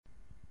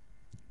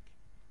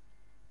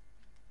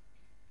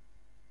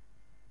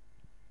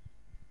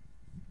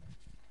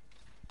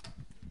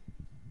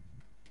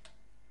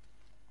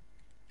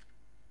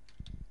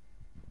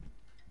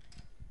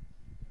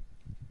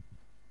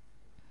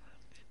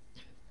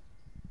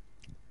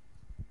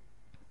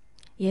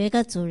有一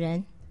个主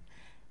人，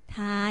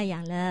他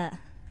养了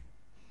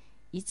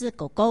一只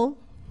狗狗，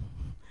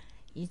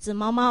一只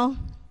猫猫，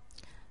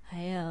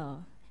还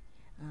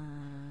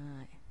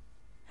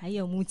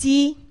有母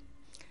鸡，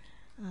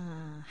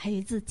还有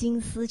一只金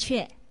丝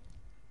雀。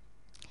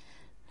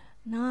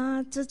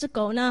那这只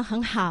狗呢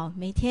很好，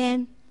每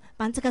天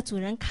帮这个主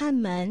人看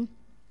门，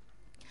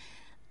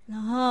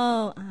然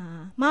后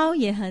猫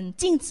也很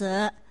尽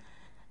责，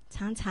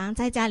常常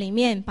在家里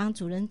面帮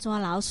主人抓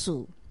老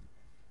鼠。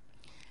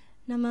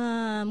那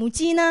么母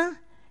鸡呢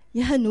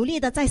也很努力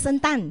的在生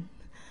蛋，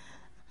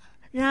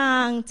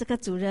让这个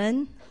主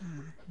人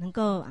能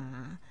够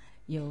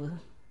有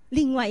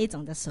另外一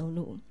种的收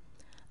入。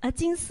而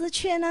金丝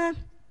雀呢，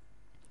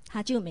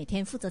它就每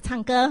天负责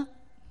唱歌。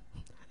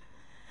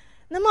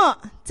那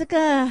么这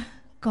个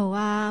狗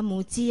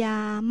母鸡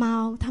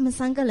猫，他们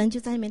三个人就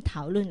在那边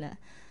讨论了。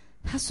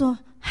他说：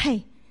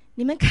嘿，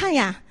你们看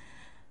呀，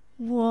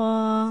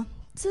我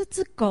这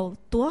只狗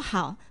多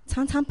好，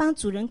常常帮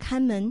主人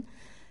看门，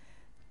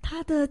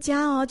它的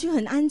家就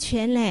很安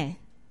全嘞，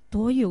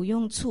多有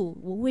用处，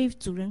我为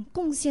主人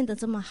贡献的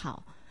这么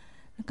好。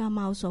那个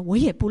猫说：我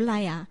也不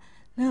赖啊，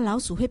那个老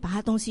鼠会把它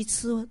东西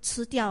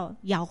吃掉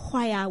咬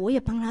坏我也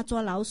帮它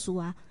抓老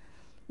鼠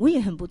我也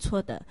很不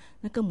错的。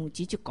那个母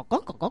鸡就咯咯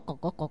咯咯咯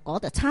咯咯咯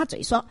的插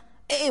嘴说：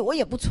我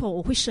也不错，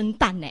我会生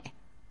蛋呢。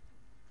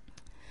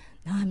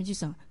然后他们就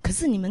说：可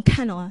是你们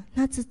看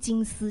那只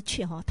金丝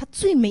雀它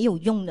最没有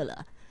用的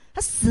了，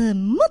它什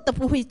么都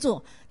不会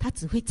做，它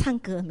只会唱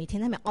歌，每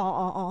天在那边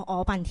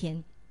哦半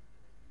天。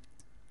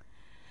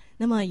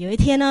那么有一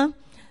天呢，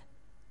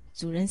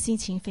主人心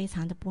情非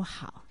常的不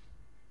好，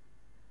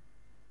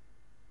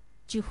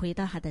就回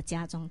到他的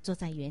家中，坐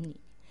在园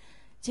里。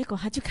结果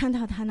他就看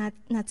到他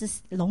那只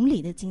笼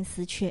里的金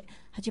丝雀，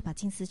他就把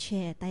金丝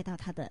雀带到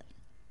他的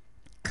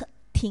客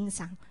厅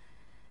上。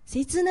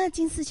谁知呢，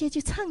金丝雀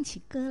就唱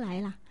起歌来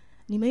了。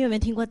你们有没有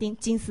听过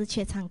金丝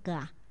雀唱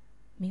歌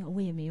没有，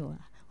我也没有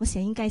我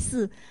想应该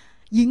是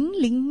银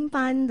铃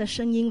般的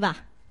声音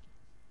吧。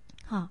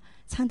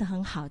唱得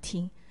很好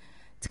听。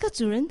这个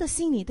主人的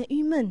心里的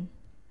郁闷，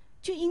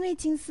就因为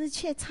金丝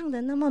雀唱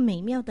的那么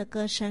美妙的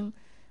歌声，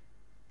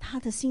他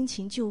的心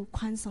情就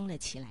宽松了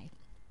起来。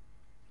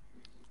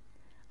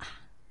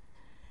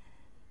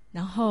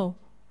然后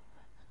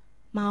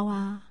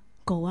猫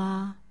狗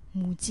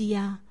母鸡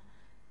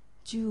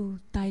就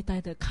呆呆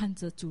的看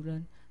着主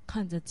人，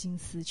看着金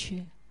丝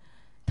雀。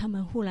他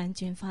们忽然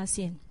间发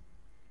现，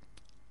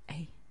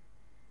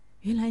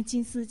原来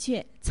金丝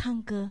雀唱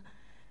歌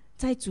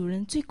在主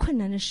人最困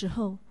难的时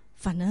候，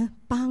反而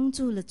帮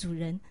助了主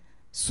人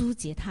疏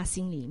解他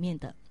心里面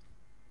的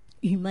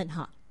郁闷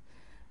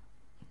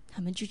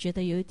他们就觉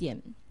得有一点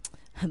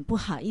很不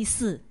好意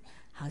思，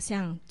好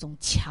像总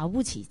瞧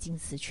不起金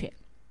丝雀。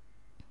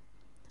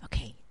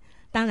OK，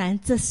 当然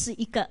这是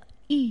一个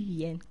寓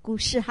言故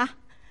事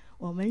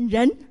我们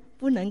人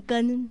不能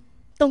跟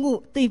动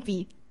物对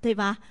比，对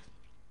吧？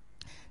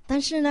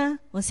但是呢，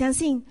我相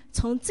信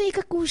从这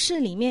个故事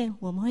里面，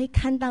我们会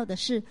看到的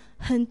是，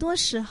很多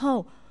时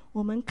候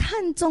我们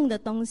看重的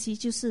东西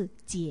就是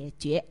解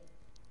决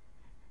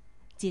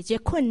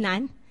困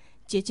难，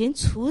解决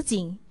处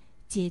境，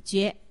解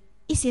决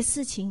一些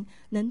事情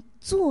能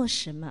做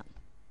什么。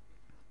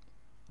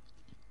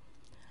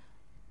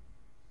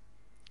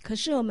可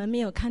是我们没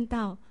有看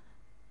到，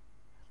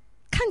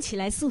看起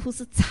来似乎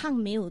是唱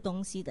没有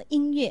东西的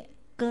音乐，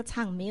歌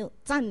唱没有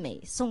赞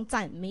美颂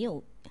赞没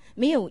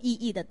有意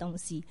义的东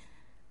西，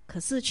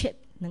可是却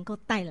能够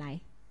带来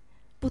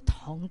不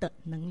同的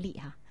能力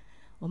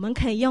我们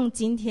可以用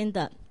今天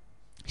的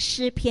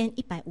诗篇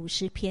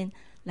150篇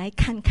来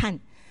看看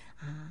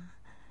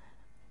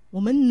我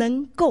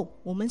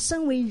们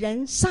身为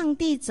人，上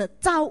帝的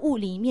造物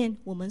里面，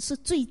我们是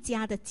最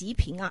佳的极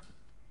品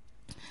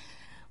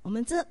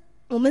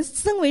我们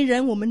身为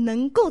人，我们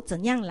能够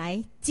怎样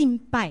来敬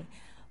拜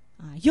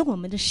用我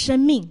们的生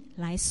命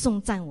来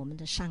颂赞我们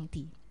的上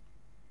帝。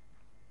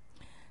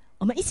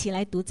我们一起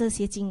来读这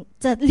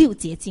6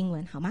节经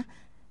文好吗？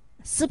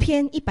诗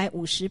篇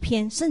150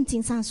篇，圣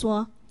经上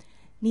说：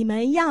你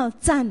们要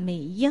赞美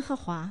耶和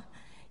华，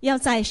要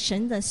在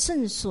神的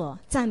圣所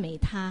赞美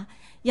他，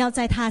要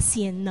在他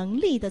显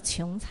能力的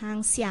穹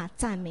苍下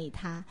赞美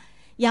他，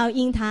要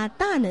因他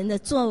大能的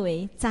作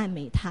为赞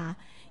美他，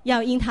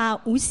要因他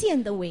无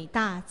限的伟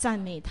大赞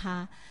美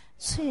他，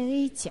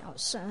吹角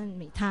赞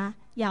美他，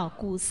要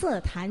鼓瑟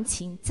弹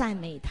琴赞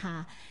美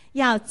他，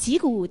要击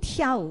鼓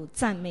跳舞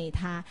赞美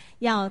他，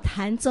要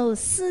弹奏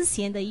丝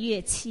弦的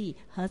乐器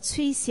和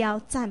吹箫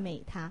赞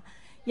美他，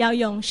要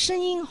用声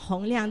音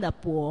洪亮的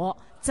钹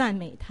赞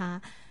美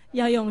他，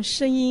要用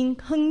声音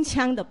铿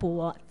锵的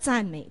钹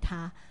赞美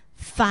他。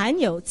凡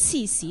有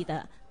气息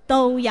的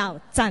都要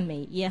赞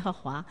美耶和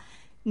华，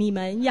你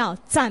们要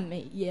赞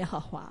美耶和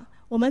华。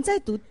我们再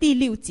读第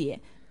6节，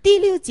第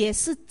6节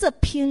是这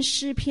篇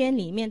诗篇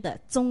里面的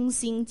中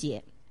心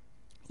节、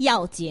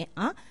要节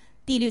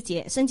第6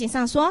节，圣经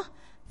上说：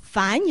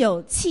凡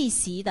有气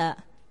息的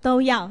都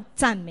要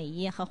赞美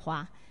耶和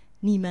华，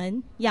你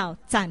们要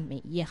赞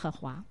美耶和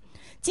华。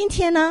今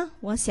天呢，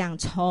我想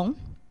从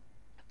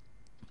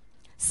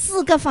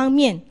4个方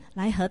面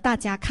来和大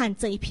家看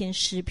这一篇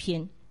诗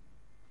篇。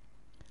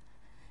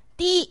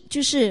第一，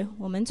就是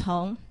我们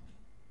从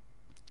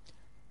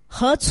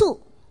何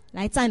处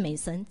来赞美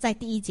神，在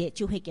第1节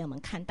就会给我们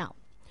看到。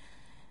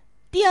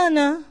第二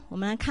呢，我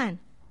们来看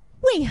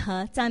为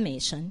何赞美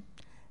神，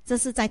这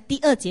是在第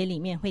2节里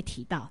面会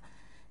提到。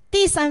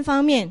第3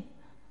方面，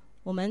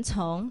我们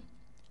从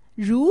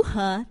如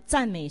何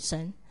赞美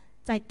神，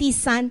在第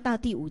3到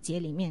第5节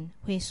里面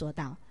会说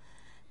到。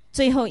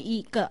最后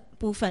一个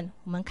部分，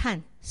我们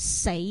看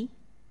谁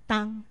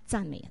当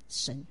赞美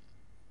神，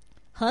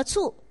何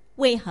处、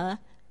为何、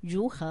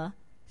如何、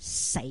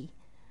谁。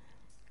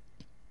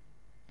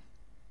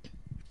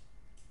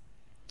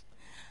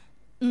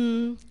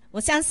我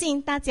相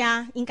信大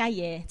家应该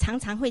也常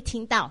常会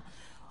听到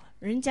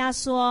人家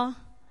说，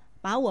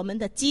把我们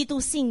的基督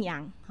信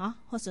仰啊，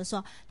或者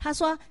说他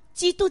说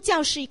基督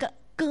教是一个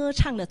歌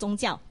唱的宗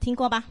教，听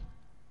过吧？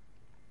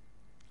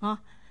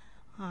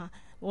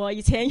我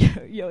以前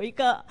有一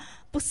个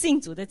不信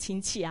主的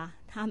亲戚啊，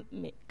他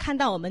看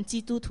到我们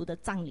基督徒的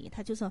葬礼，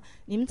他就说：“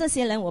你们这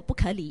些人我不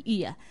可理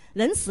喻啊，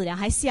人死了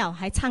还笑，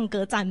还唱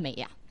歌赞美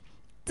呀，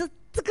这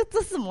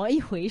是怎么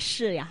一回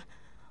事呀？”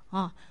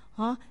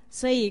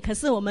所以可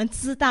是我们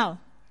知道，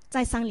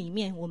在丧里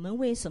面我们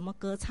为什么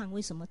歌唱，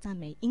为什么赞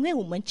美？因为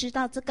我们知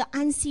道这个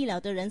安息了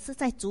的人是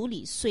在主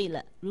里睡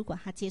了，如果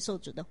他接受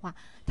主的话，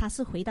他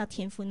是回到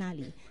天父那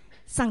里，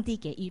上帝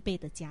给预备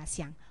的家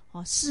乡，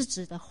是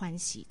值得欢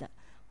喜的。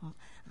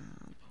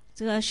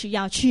这个需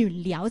要去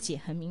了解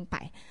和明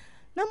白。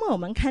那么我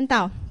们看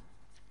到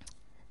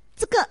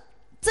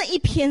这一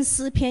篇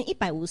诗篇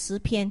150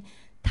篇，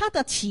它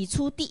的起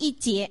初第1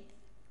节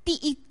第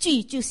1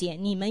句就写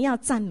你们要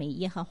赞美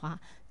耶和华，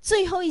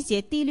最后一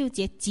节第6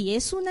节结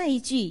束那一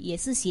句也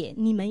是写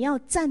你们要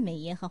赞美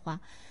耶和华。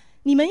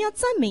你们要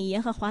赞美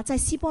耶和华，在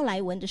希伯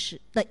来文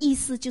的意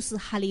思就是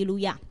哈利路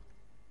亚。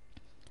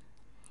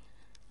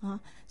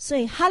所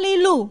以哈利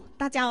路，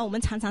大家我们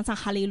常常唱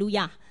哈利路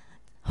亚，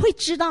会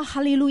知道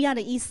哈利路亚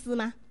的意思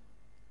吗？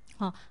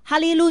哈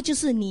利路就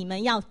是你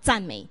们要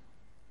赞美。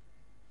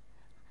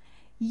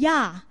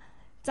亚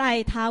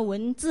在他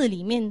文字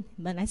里面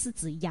本来是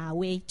指亚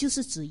威，就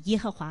是指耶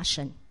和华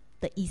神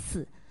的意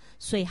思，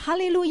所以哈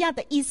利路亚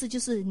的意思就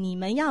是你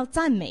们要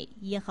赞美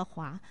耶和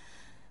华。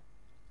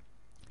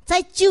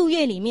在旧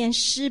约里面，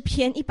诗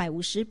篇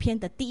150篇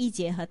的第1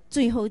节和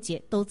最后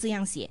节都这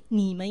样写，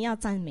你们要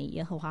赞美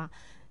耶和华，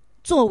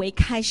作为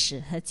开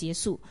始和结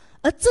束。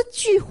而这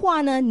句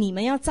话呢，你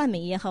们要赞美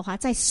耶和华，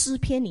在诗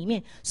篇里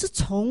面是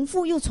重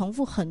复又重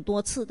复很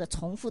多次的，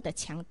重复的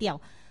强调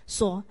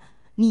说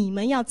你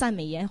们要赞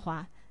美耶和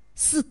华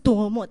是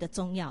多么的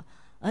重要，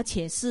而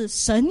且是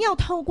神要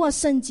透过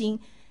圣经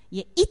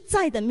也一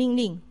再的命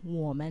令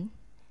我们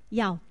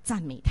要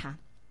赞美他。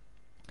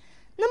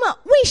那么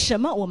为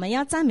什么我们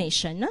要赞美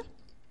神呢？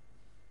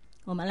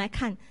我们来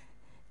看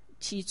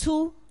起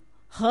初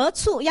何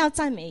处要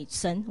赞美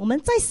神，我们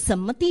在什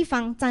么地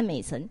方赞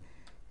美神，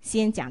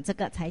先讲这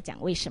个才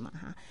讲为什么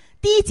哈。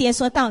第1节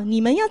说到你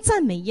们要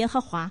赞美耶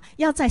和华，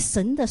要在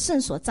神的圣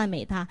所赞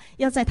美他，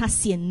要在他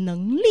显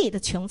能力的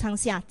穹苍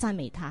下赞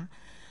美他。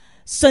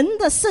神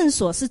的圣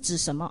所是指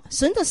什么？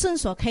神的圣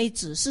所可以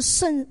指是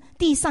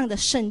地上的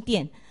圣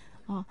殿。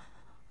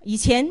以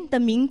前的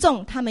民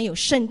众他们有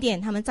圣殿，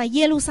他们在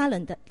耶路撒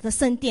冷的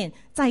圣殿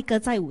载歌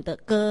载舞的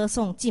歌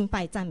颂敬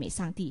拜赞美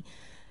上帝。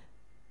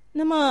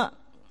那么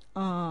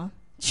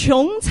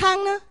穹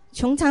苍呢？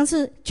穹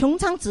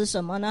苍指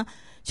什么呢？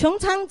穹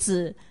苍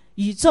指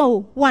宇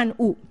宙万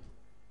物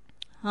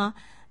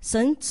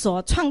神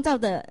所创造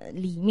的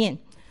里面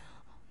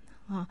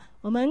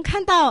我们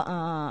看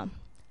到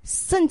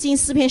圣经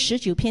诗篇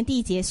19篇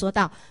第1节说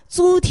到，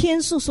诸天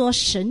述说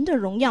神的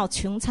荣耀，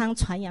穹苍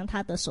传扬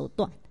他的手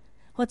段，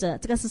或者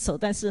这个是手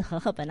段是和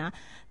合本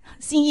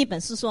新译本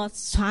是说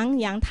传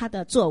扬他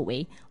的作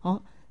为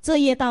这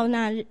夜到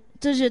那日，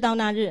这日到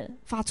那日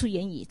发出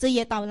言语，这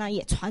夜到那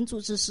夜传出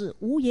之事，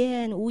无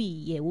言无语，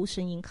也无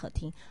声音可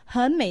听。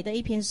很美的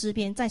一篇诗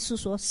篇，在诉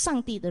说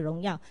上帝的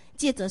荣耀，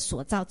借着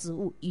所造之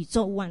物，宇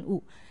宙万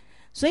物。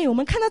所以我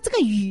们看到这个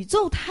宇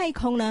宙太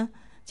空呢，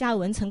加尔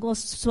文曾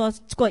说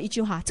过一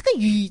句话，这个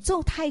宇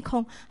宙太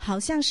空好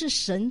像是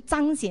神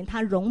彰显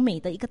他荣美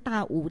的一个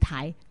大舞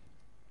台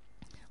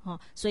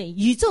所以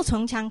宇宙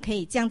穹苍可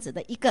以这样子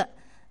的一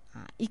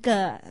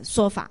个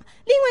说法。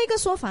另外一个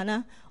说法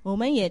呢，我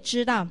们也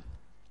知道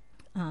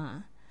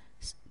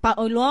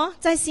保罗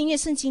在新约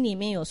圣经里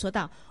面有说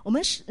到，我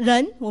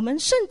们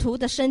圣徒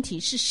的身体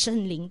是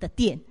圣灵的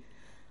殿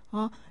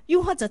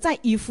又或者在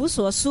以弗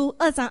所书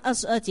2章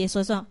22节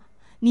说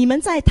你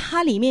们在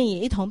他里面也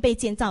一同被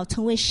建造，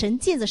成为神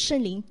借着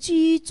圣灵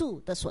居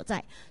住的所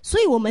在。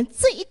所以我们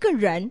这一个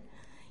人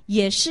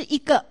也是一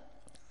个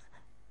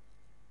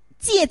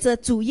借着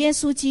主耶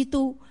稣基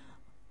督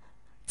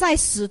在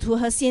使徒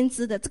和先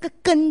知的这个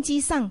根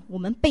基上，我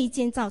们被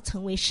建造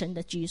成为神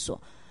的居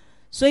所。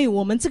所以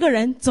我们这个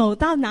人走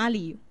到哪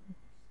里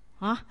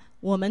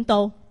我们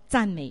都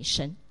赞美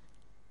神。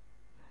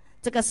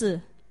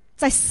这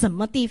在什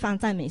么地方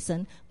赞美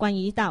神？关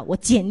于到我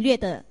简略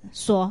的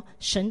说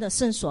神的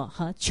圣所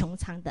和穹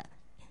苍的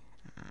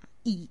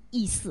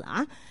意思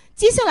啊。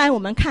接下来我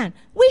们看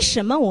为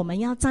什么我们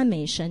要赞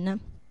美神呢？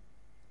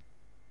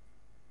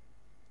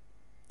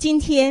今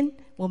天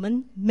我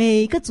们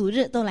每个主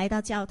日都来到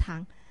教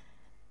堂，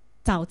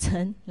早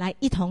晨来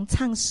一同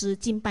唱诗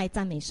敬拜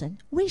赞美神，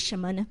为什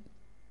么呢？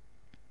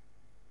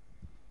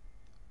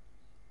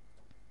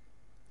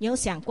有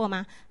想过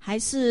吗？还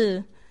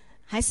是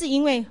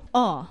因为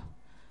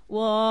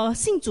我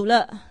信主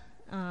了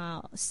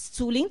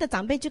属灵的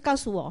长辈就告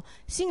诉我，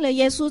信了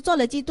耶稣做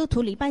了基督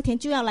徒，礼拜天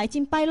就要来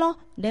敬拜咯，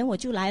连我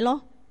就来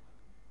咯，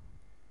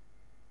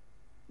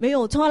没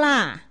有错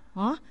啦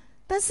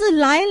但是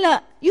来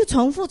了又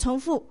重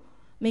复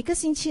每个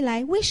星期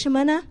来，为什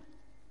么呢？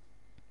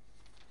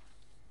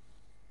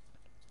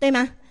对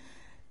吗？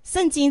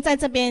圣经在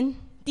这边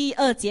第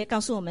2节告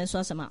诉我们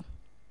说什么？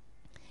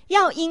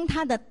要因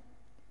他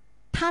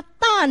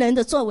大能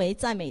的作为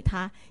赞美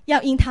他，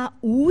要因他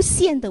无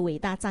限的伟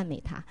大赞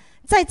美他。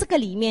在这个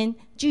里面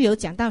就有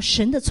讲到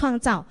神的创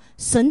造，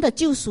神的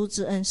救赎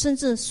之恩，甚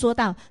至说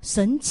到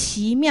神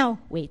奇妙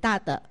伟大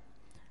的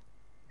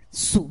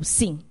属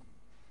性。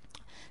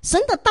神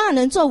的大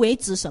能作为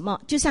指什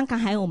么？就像刚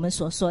才我们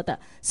所说的，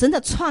神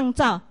的创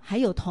造还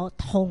有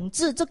统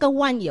治这个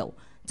万有，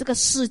这个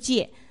世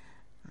界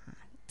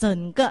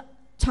整个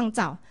创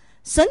造。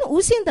神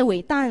无限的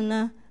伟大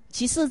呢，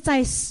其实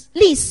在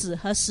历史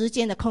和时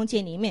间的空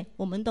间里面，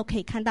我们都可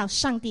以看到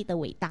上帝的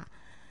伟大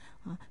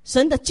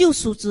神的救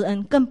赎之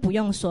恩更不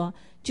用说，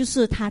就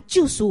是他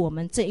救赎我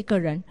们这一个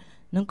人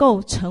能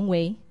够成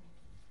为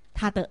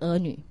他的儿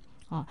女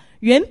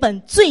原本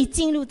罪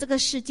进入这个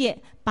世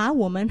界，把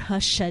我们和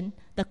神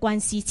的关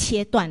系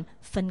切断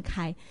分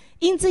开，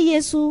因着耶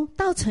稣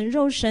道成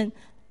肉身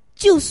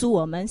救赎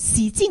我们，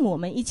洗净我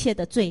们一切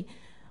的罪，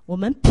我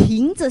们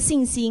凭着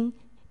信心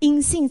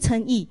因信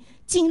称义，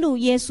进入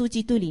耶稣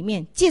基督里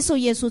面，接受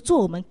耶稣做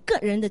我们个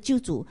人的救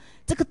主，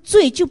这个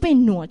罪就被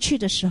挪去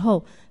的时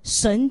候，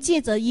神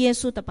借着耶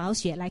稣的宝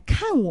血来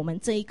看我们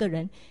这一个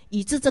人，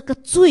以致这个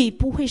罪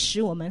不会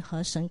使我们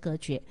和神隔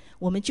绝，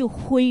我们就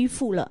恢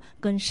复了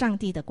跟上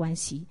帝的关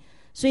系。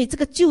所以这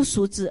个救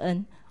赎之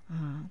恩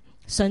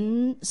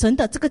神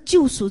的这个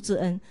救赎之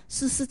恩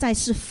是实在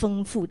是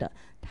丰富的，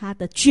他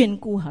的眷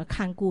顾和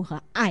看顾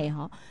和爱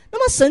那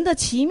么神的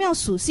奇妙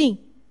属性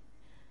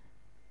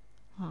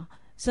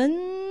神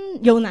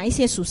有哪一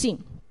些属性？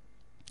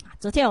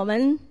昨天我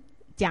们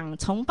讲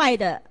崇拜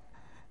的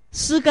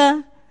诗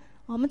歌，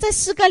我们在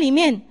诗歌里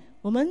面，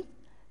我们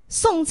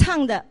颂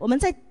唱的，我们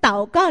在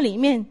祷告里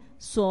面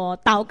所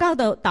祷告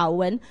的祷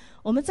文，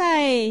我们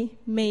在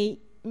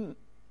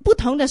不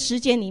同的时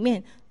间里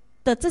面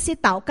的这些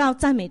祷告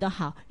赞美的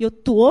好，有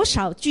多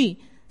少句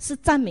是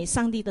赞美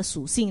上帝的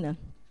属性呢？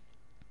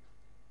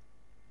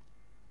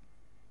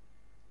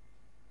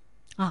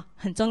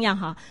很重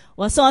要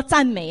我说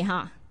赞美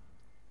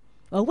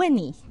我问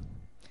你，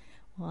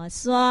我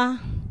说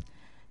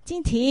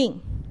金婷，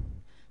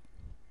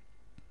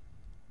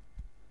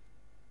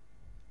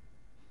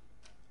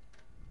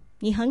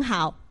你很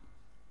好，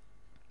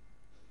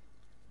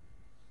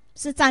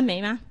是赞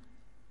美吗？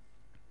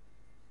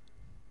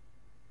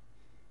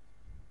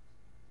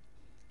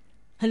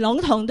很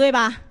笼统对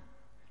吧？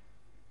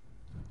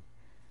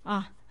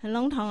很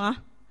笼统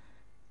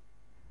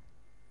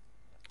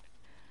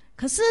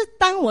可是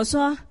当我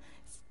说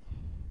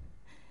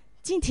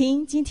静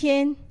婷今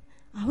天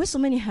为什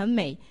么你很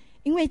美？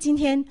因为今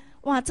天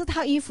这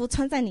套衣服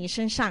穿在你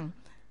身上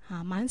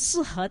蛮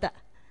适合的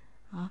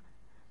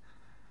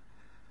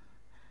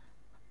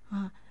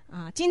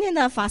今天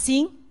的发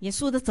型也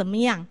梳得怎么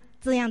样？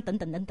这样等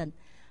等等等，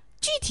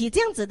具体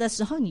这样子的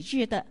时候，你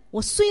觉得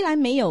我虽然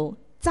没有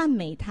赞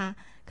美他，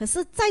可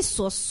是在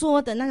所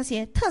说的那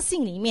些特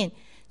性里面，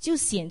就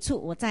显出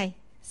我在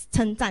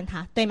称赞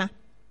他，对吗？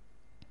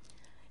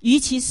尤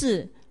其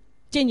是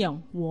建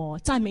勇，我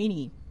赞美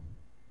你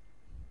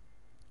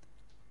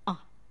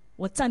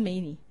我赞美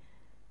你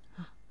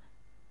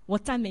我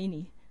赞美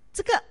你，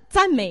这个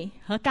赞美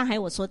和刚才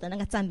我说的那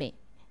个赞美，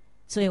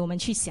所以我们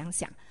去想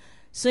想。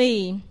所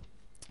以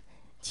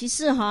其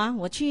实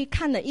我去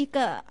看了一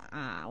个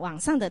网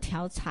上的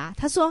调查，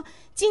他说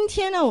今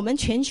天呢，我们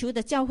全球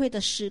的教会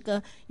的诗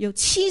歌有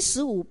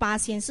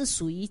 75% 是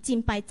属于敬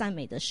拜赞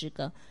美的诗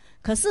歌，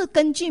可是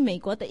根据美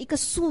国的一个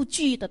数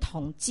据的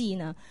统计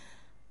呢，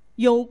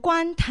有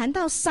关谈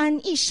到三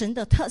一神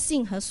的特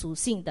性和属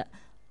性的，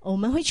我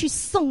们会去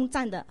颂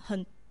赞的，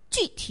很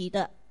具体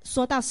的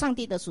说到上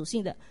帝的属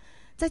性的，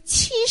在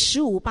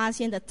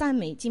 75% 的赞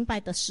美敬拜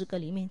的诗歌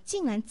里面，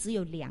竟然只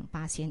有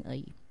 2% 而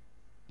已。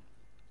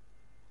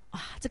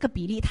这个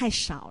比例太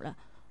少了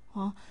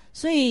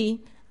所以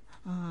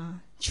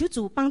求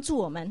主帮助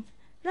我们，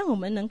让我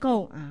们能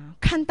够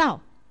看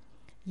到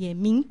也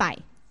明白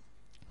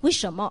为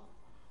什么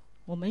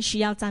我们需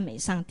要赞美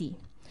上帝。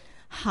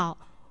好，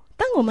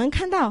当我们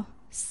看到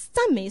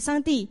赞美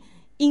上帝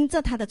因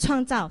着他的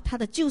创造，他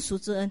的救赎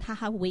之恩，他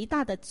还伟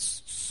大的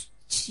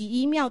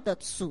奇妙的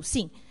属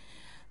性，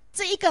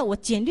这一个我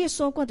简略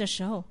说过的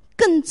时候，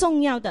更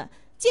重要的，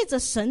借着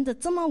神的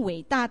这么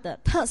伟大的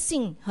特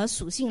性和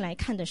属性来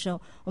看的时候，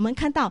我们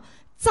看到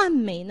赞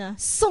美呢，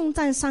颂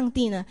赞上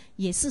帝呢，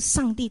也是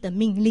上帝的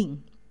命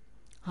令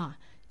啊。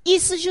意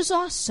思就是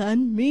说，神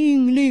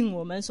命令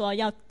我们说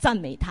要赞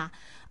美他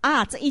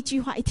啊。这一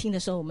句话一听的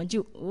时候，我们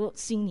就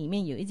心里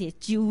面有一些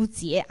纠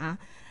结啊。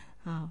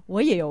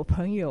我也有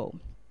朋友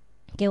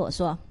给我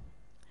说，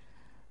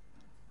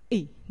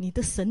你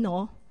的神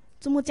哦，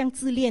怎么这样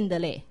自恋的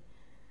嘞？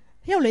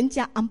要人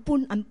家安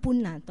本安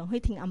本啊，懂会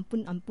听安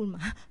本安本吗？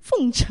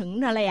奉承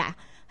了嘞呀，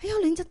还要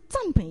人家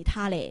赞美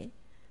他嘞，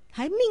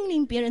还命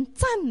令别人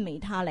赞美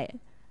他嘞，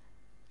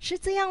是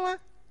这样吗？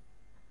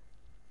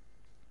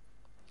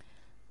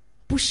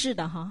不是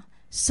的哈，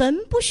神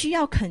不需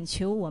要恳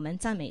求我们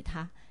赞美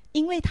他，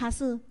因为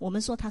我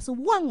们说他是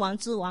万王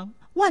之王，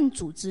万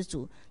主之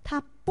主，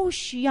他不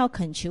需要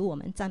恳求我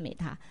们赞美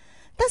他。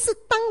但是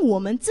当我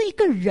们这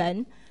个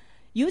人，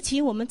尤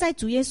其我们在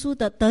主耶稣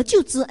的得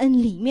救之恩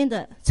里面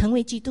的成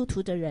为基督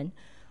徒的人，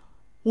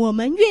我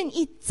们愿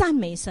意赞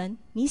美神，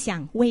你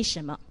想为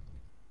什么？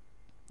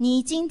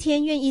你今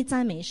天愿意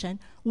赞美神，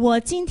我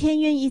今天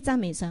愿意赞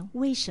美神，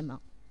为什么？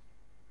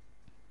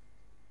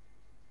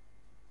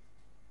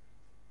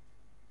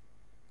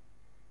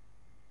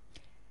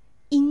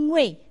因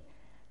为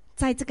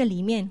在这个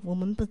里面，我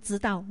们不知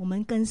道我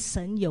们跟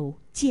神有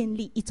建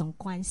立一种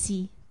关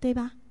系，对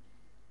吧？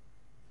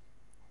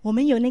我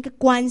们有那个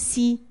关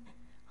系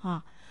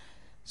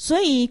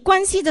所以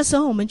关系的时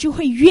候，我们就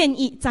会愿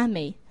意赞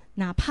美，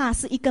哪怕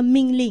是一个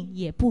命令，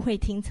也不会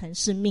听成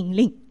是命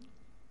令，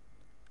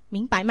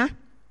明白吗？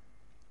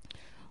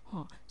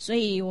所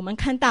以我们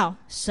看到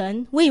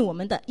神为我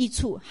们的益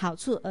处、好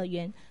处而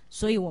言，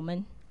所以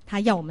他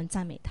要我们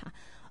赞美他。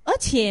而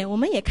且我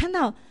们也看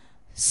到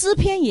诗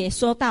篇也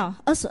说到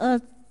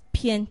22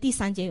篇第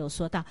3节有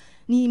说到，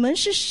你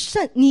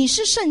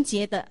是圣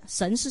洁的，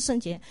神是圣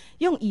洁，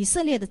用以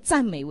色列的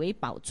赞美为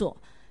宝座。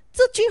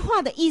这句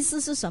话的意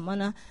思是什么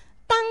呢？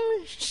当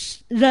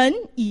人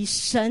以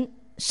神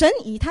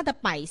以他的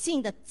百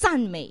姓的赞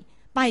美，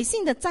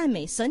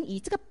神以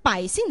这个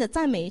百姓的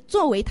赞美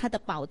作为他的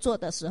宝座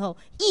的时候，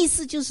意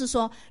思就是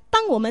说，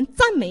当我们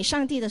赞美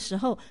上帝的时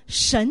候，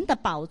神的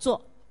宝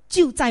座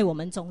就在我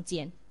们中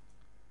间。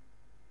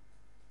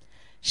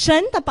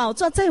神的宝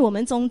座在我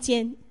们中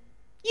间，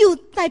又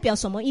代表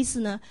什么意思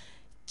呢？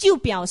就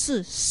表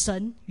示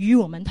神与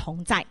我们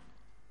同在，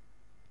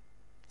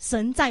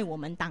神在我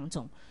们当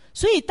中。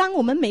所以当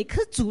我们每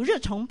颗主日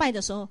崇拜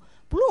的时候，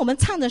不论我们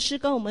唱的诗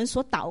歌，我们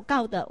所祷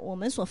告的，我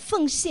们所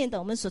奉献的，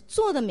我们所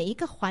做的每一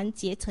个环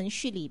节程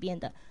序里边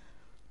的，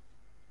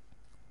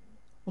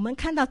我们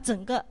看到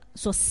整个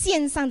所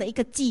献上的一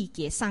个祭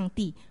给上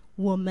帝，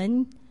我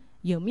们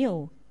有没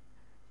有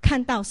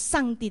看到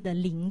上帝的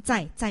灵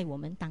在我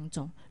们当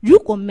中？如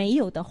果没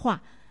有的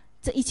话，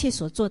这一切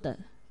所做的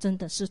真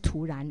的是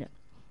徒然了。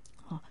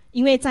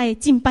因为在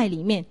敬拜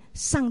里面，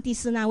上帝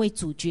是那位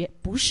主角，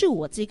不是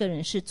我这个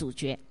人是主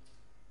角。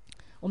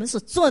我们所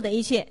做的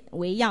一切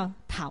为要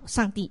讨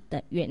上帝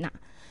的悦纳。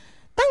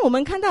当我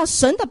们看到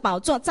神的宝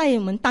座在我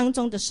们当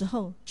中的时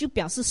候，就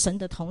表示神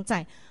的同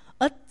在。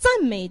而赞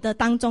美的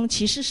当中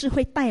其实是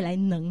会带来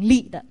能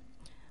力的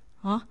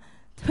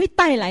会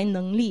带来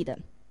能力的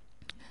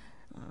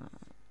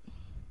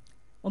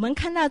我们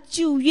看到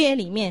旧约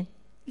里面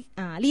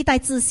历代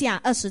志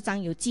下20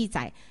章有记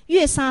载，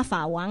约沙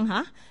法王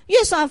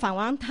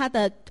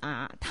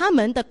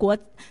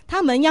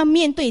他们要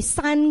面对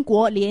3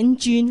国联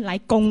军来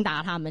攻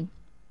打他们。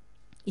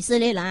以色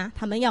列人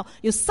他们要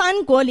有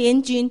3国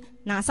联军，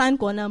哪3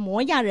国呢？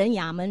摩亚人、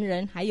亚门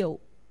人还有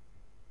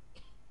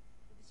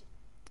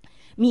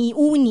米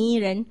乌尼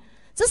人，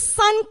这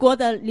3国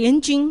的联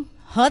军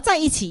合在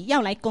一起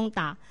要来攻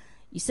打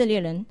以色列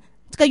人。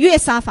这个约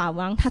沙法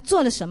王他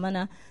做了什么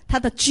呢？他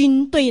的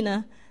军队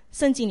呢，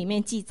圣经里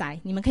面记载，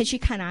你们可以去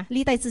看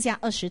历代志下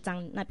20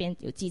章那边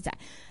有记载。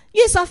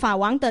约沙法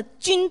王的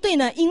军队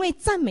呢，因为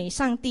赞美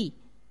上帝，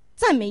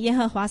赞美耶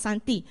和华上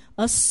帝，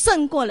而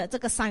胜过了这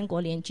个3国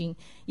联军。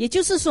也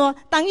就是说，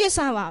当约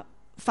沙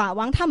法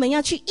王他们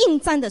要去应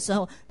战的时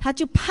候，他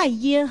就派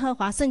耶和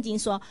华，圣经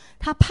说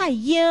他派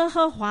耶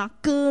和华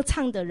歌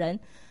唱的人，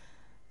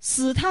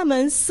使他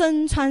们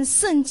身穿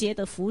圣洁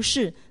的服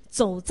饰，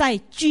走在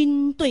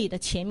军队的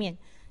前面，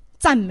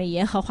赞美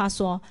耶和华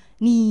说，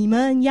你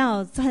们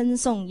要称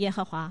颂耶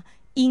和华，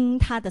因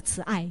他的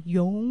慈爱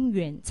永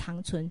远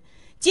长存。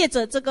借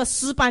着这个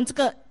诗班，这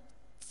个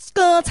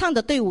歌唱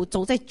的队伍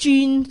走在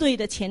军队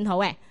的前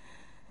头，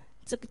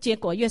这个结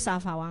果约沙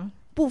法王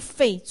不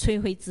费吹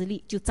灰之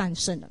力就战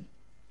胜了。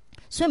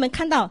所以我们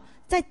看到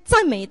在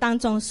赞美当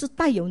中是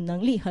带有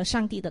能力和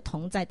上帝的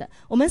同在的。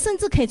我们甚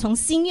至可以从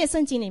新约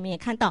圣经里面也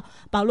看到，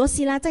保罗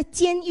西拉在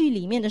监狱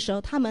里面的时候，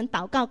他们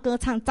祷告歌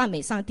唱赞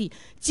美上帝，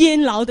监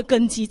牢的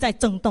根基在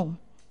震动，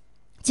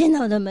监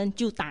牢的门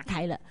就打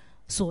开了，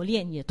锁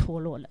链也脱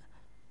落了。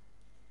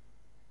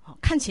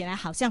看起来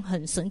好像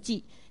很神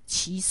迹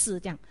奇事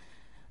这样。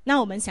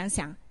那我们想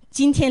想，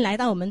今天来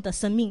到我们的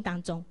生命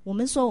当中，我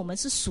们说我们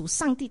是属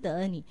上帝的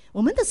儿女，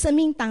我们的生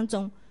命当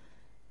中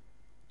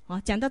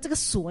讲到这个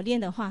锁链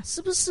的话，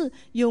是不是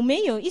有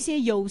没有一些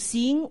有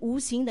形无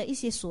形的一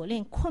些锁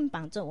链捆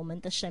绑着我们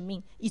的生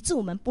命，以致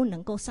我们不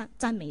能够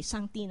赞美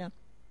上帝呢？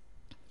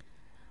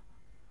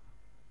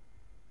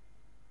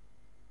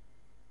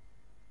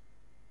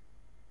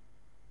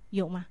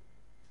有吗？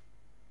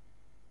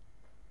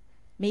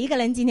每一个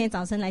人今天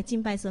早晨来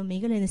敬拜的时候，每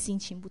个人的心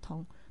情不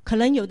同。可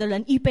能有的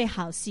人预备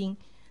好心，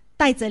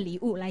带着礼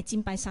物来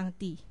敬拜上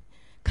帝；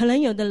可能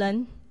有的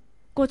人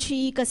过去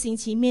一个星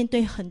期面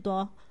对很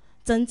多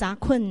挣扎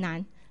困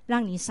难，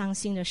让你伤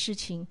心的事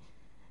情，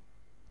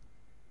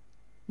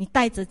你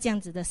带着这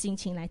样子的心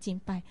情来敬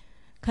拜。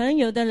可能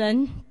有的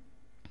人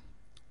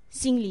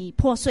心里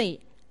破碎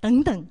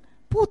等等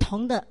不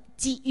同的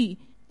机遇，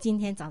今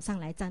天早上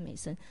来赞美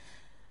神。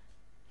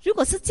如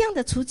果是这样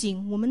的处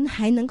境，我们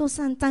还能够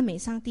赞美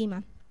上帝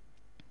吗？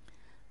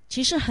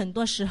其实很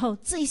多时候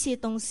这些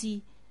东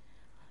西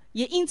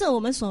也因着我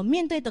们所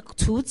面对的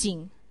处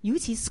境，尤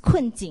其是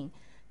困境，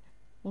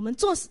我们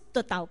做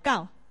的祷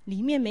告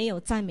里面没有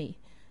赞美，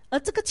而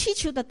这个祈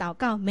求的祷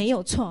告没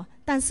有错，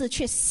但是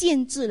却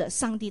限制了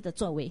上帝的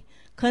作为。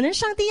可能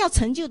上帝要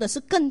成就的是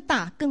更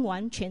大更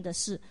完全的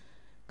事，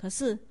可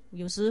是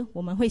有时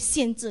我们会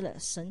限制了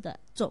神的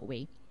作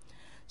为。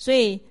所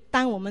以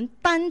当我们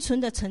单纯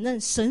的承认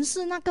神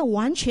是那个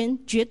完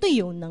全绝对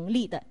有能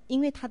力的，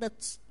因为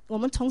我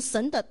们从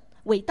神的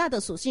伟大的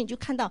属性就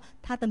看到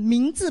他的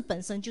名字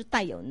本身就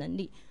带有能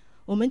力，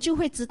我们就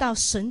会知道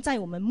神在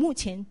我们目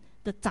前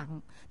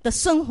的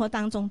生活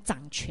当中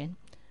掌权。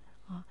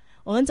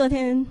我们昨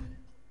天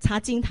查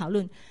经讨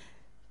论，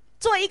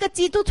做一个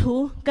基督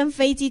徒跟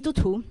非基督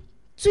徒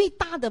最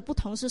大的不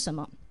同是什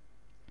么？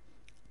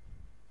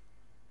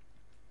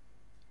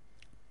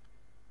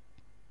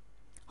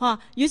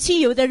尤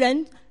其有的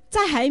人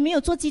在还没有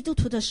做基督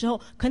徒的时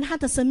候，可能他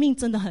的生命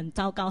真的很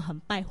糟糕很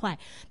败坏，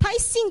他一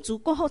信主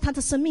过后，他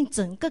的生命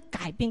整个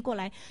改变过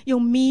来，有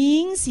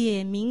明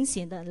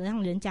显的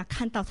让人家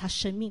看到他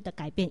生命的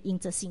改变，因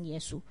着信耶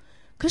稣。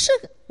可是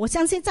我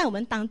相信在我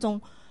们当中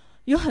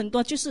有很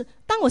多，就是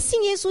当我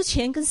信耶稣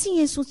前跟信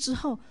耶稣之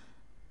后，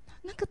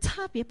那个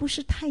差别不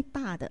是太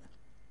大的。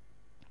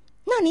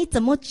那你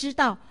怎么知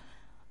道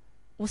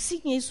我信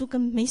耶稣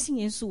跟没信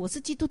耶稣，我是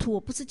基督徒我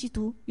不是基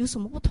督徒有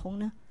什么不同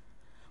呢？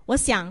我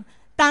想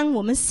当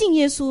我们信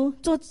耶稣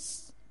做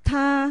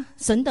他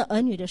神的儿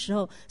女的时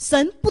候，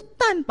神不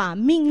但把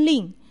命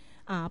令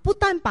不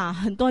但把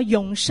很多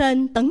永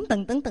生等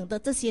等的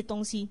这些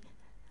东西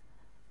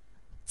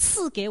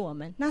赐给我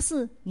们，那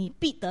是你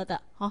必得的，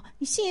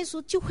你信耶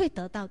稣就会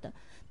得到的。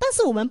但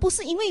是我们不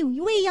是因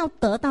为要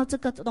得到这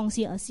个东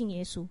西而信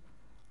耶稣，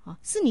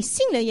是你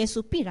信了耶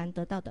稣必然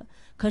得到的。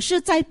可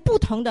是在不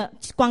同的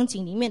光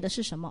景里面的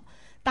是什么？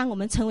当我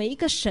们成为一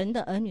个神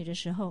的儿女的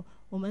时候，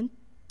我们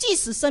即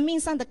使生命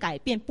上的改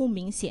变不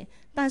明显，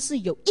但是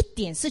有一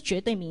点是绝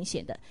对明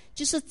显的，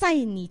就是在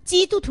你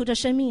基督徒的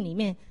生命里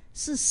面，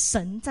是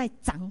神在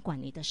掌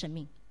管你的生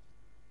命。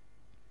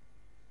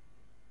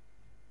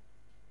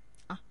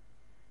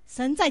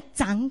神在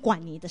掌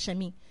管你的生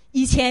命。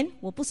以前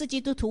我不是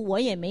基督徒，我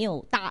也没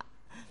有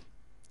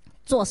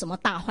做什么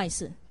大坏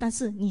事，但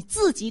是你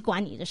自己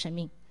管你的生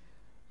命。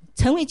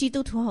成为基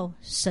督徒后，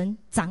神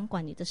掌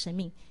管你的生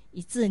命，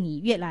以致你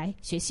越来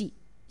学习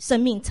生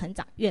命成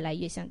长，越来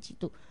越像基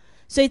督。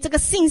所以这个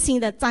信心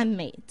的赞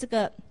美，这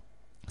个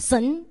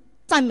神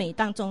赞美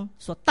当中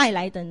所带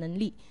来的能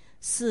力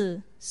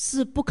是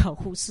不可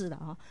忽视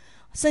的。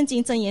圣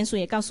经箴言书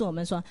也告诉我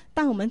们说，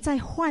当我们在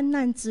患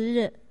难之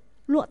日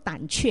若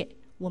胆怯，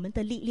我们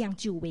的力量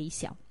就微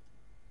小。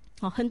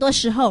很多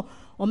时候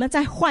我们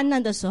在患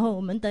难的时候，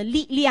我们的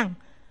力量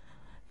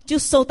就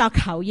受到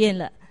考验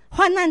了。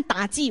患难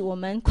打击我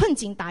们，困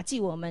境打击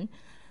我们，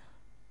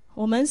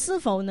我们是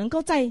否能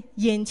够在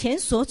眼前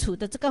所处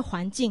的这个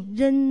环境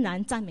仍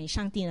然赞美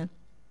上帝呢？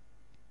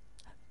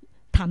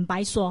坦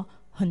白说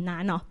很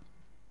难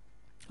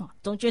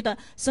总觉得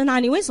神啊，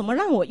你为什么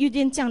让我遇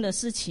见这样的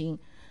事情？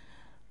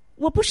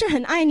我不是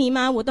很爱你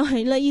吗？我都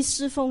很乐意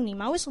侍奉你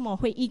吗？为什么我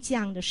会遇这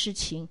样的事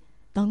情？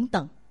等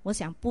等，我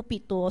想不必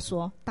多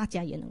说，大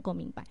家也能够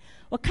明白。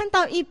我看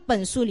到一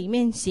本书里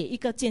面写一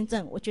个见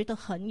证，我觉得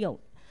很有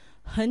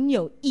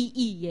意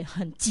义，也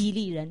很激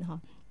励人。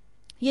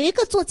有一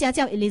个作家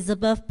叫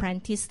Elizabeth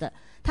Prentice 的，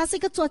他是一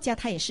个作家，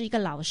他也是一个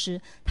老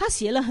师，他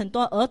写了很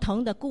多儿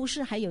童的故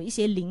事，还有一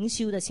些灵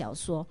修的小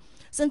说，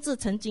甚至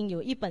曾经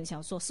有一本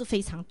小说是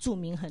非常著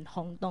名很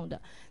轰动的。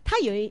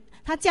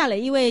她嫁了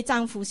一位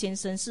丈夫先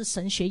生，是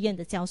神学院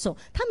的教授，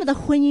他们的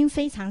婚姻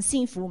非常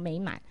幸福美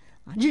满，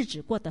日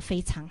子过得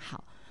非常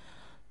好。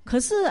可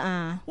是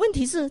问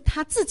题是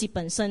他自己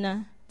本身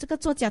呢，这个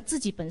作家自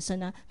己本身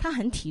呢，他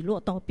很体弱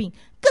多病，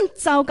更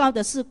糟糕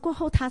的是过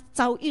后他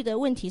遭遇的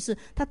问题是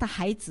他的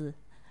孩子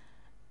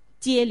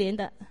接连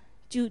的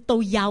就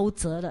都夭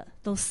折了，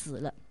都死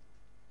了。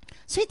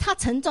所以他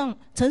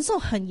承受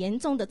很严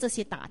重的这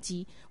些打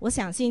击。我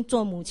相信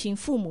做母亲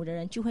父母的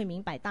人就会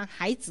明白，当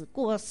孩子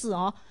过世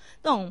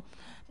那种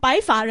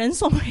白发人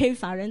送黑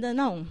发人的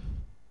那种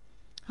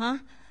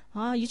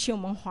尤其我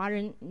们华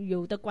人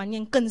有的观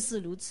念更是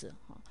如此，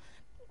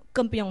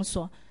更不用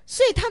说。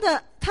所以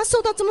他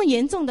受到这么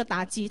严重的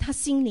打击，他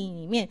心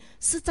里面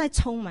是在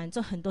充满着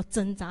很多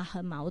挣扎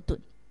和矛盾，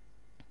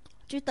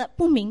觉得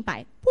不明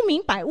白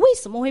为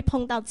什么会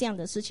碰到这样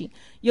的事情。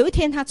有一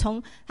天他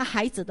从他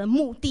孩子的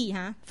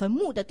坟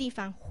墓的地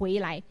方回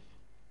来，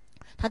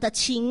他的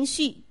情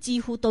绪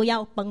几乎都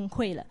要崩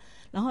溃了，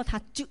然后他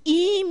就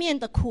一面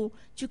的哭，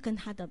就跟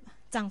他的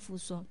丈夫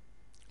说，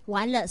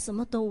完了，什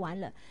么都完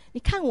了，你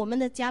看我们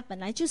的家本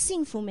来就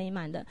幸福美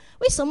满的，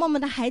为什么我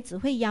们的孩子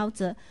会夭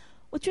折？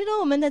我觉得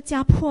我们的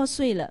家破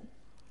碎了，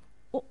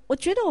我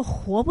觉得我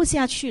活不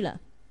下去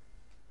了。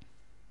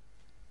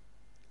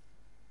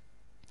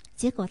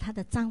结果她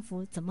的丈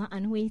夫怎么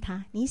安慰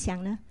她？你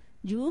想呢？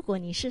如果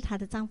你是她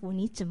的丈夫，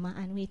你怎么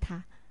安慰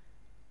她？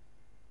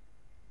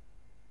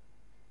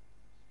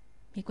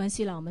没关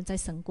系了，我们再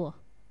生过。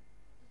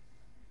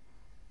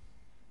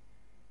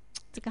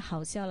这个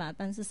好笑啦，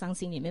但是伤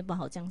心里面不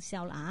好这样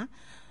笑了啊！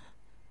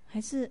还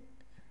是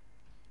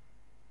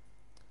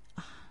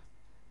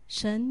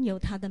神有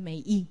他的美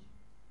意，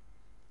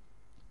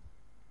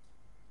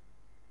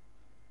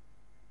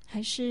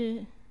还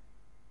是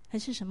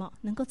什么？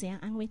能够怎样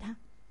安慰他？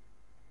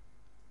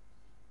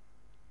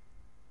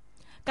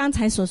刚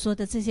才所说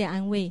的这些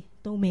安慰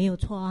都没有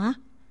错啊，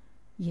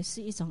也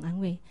是一种安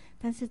慰。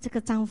但是这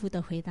个丈夫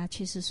的回答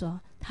却是说，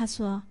他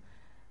说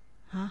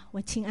我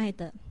亲爱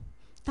的，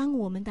当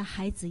我们的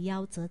孩子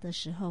夭折的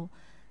时候，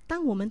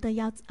当我们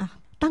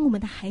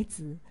的孩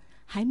子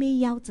还没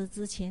夭折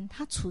之前，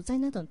他处在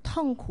那种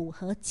痛苦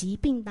和疾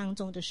病当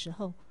中的时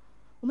候，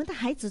我们的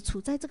孩子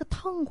处在这个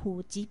痛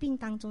苦疾病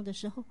当中的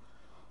时候，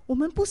我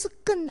们不是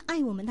更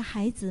爱我们的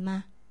孩子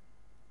吗？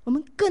我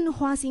们更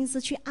花心思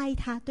去爱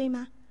他，对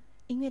吗？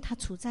因为他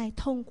处在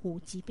痛苦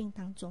疾病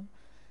当中。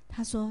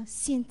他说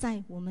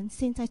我们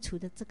现在处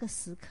的这个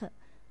时刻，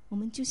我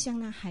们就像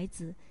那孩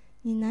子，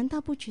你难道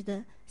不觉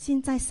得现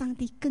在上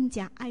帝更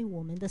加爱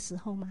我们的时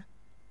候吗？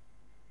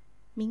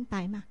明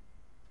白吗？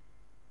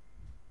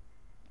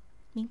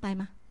明白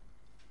吗？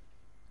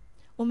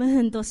我们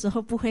很多时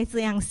候不会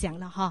这样想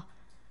的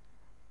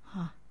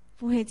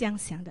不会这样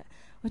想的。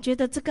我觉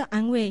得这个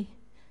安慰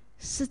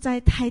实在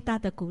太大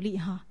的鼓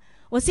励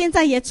我现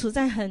在也处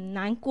在很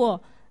难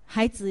过，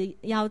孩子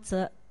夭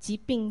折、疾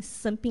病、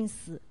生病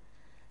死，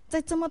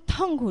在这么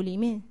痛苦里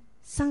面，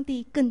上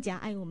帝更加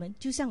爱我们，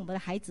就像我们的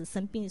孩子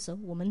生病的时候，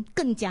我们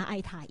更加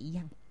爱他一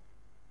样。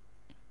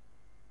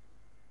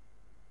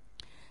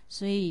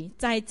所以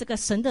在这个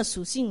神的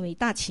属性伟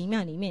大奇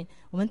妙里面，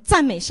我们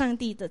赞美上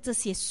帝的这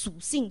些属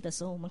性的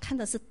时候，我们看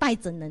的是带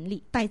着能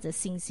力、带着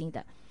信心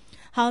的。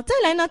好，再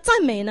来呢，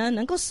赞美呢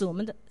能够使我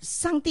们的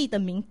上帝的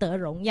名得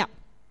荣耀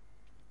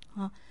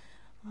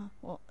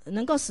我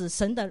能够使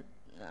神的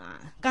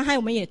刚才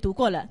我们也读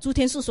过了，诸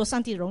天述说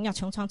上帝荣耀，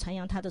穹苍传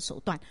扬他的手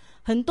段。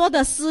很多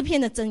的诗篇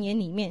的箴言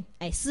里面，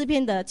诗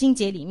篇的经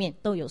节里面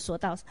都有说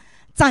到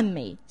赞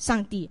美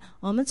上帝。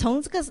我们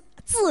从这个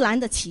自然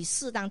的启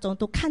示当中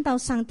都看到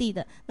上帝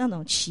的那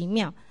种奇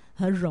妙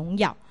和荣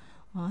耀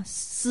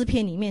诗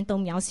篇里面都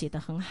描写得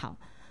很好。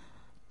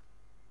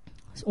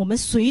我们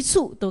随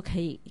处都可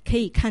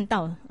以看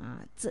到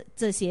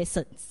这些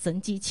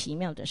神迹奇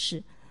妙的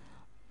事。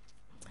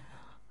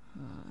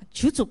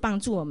求主帮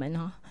助我们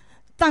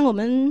当我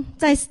们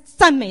在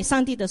赞美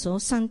上帝的时候，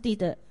上帝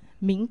的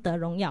名得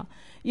荣耀。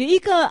有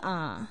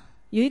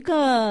一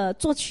个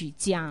作曲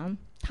家，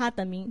他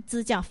的名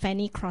字叫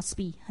Fanny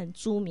Crosby， 很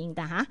著名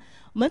的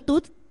我们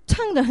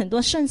唱的很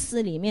多圣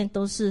诗里面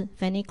都是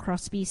Fanny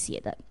Crosby 写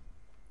的。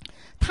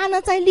他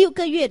呢在6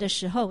个月的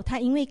时候，他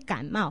因为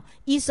感冒，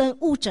医生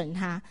误诊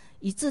他，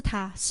以致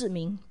他失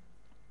明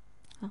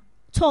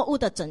错误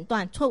的诊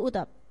断，错误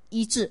的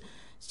医治，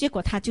结果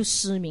他就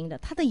失明了，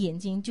他的眼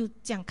睛就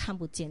这样看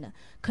不见了。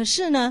可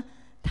是呢，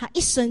他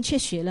一生却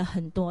学了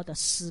很多的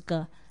诗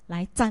歌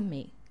来赞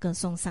美歌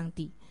颂上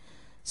帝。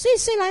所以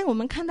虽然我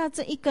们看到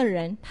这一个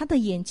人他的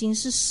眼睛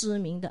是失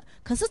明的，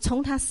可是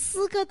从他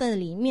诗歌的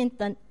里面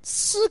的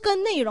诗歌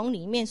内容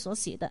里面所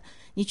写的，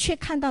你却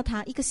看到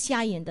他一个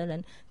瞎眼的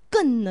人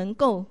更能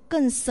够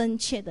更深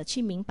切的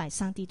去明白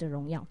上帝的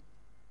荣耀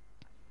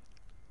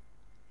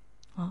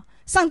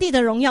上帝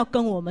的荣耀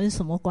跟我们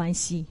什么关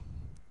系？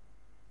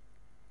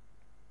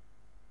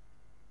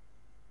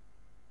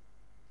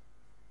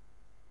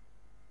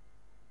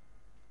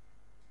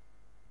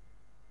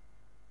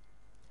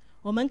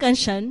我们跟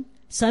神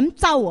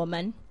造我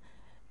们，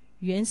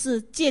原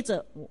是借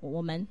着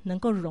我们能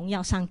够荣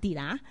耀上帝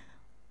的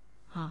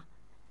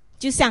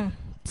就像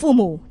父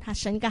母他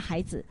生个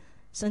孩子，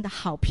生得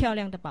好漂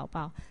亮的宝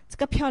宝，这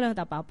个漂亮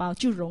的宝宝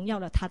就荣耀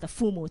了他的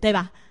父母，对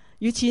吧？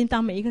尤其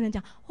当每一个人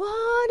讲，哇，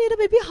你的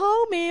baby 好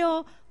美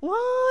哦，哇，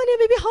你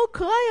的 baby 好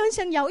可爱哦，很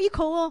想咬一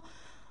口哦，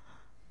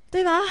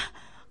对吧？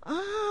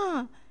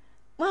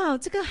哇，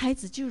这个孩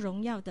子就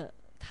荣耀的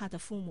他的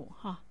父母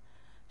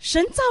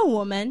神造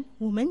我们，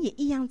我们也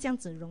一样这样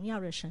子荣耀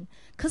了神。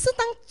可是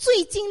当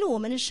罪进入我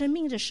们的生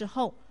命的时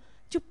候，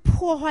就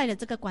破坏了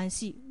这个关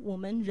系。我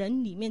们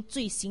人里面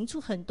罪行出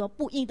很多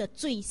不义的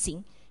罪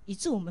行，以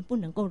致我们不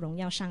能够荣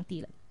耀上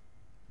帝了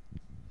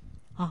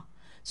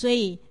所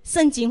以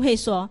圣经会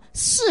说，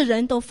世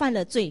人都犯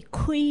了罪，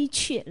亏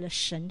缺了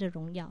神的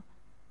荣耀。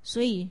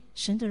所以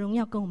神的荣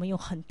耀跟我们有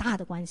很大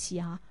的关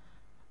系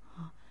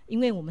因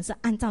为我们是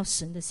按照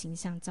神的形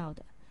象造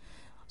的。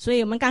所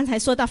以我们刚才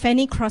说到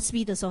Fanny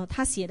Crosby 的时候，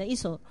他写了一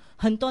首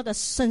很多的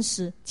圣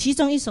诗，其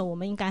中一首我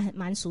们应该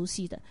蛮熟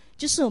悉的，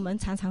就是我们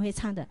常常会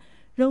唱的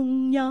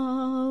荣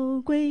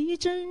耀归于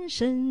真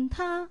神，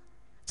他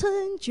成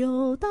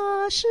就大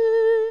事，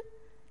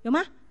有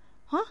吗？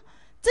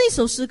这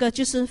首诗歌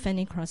就是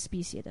Fanny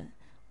Crosby 写的，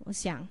我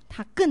想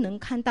他更能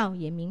看到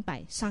也明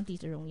白上帝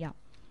的荣耀。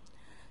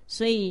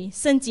所以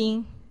圣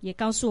经也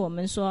告诉我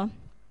们说，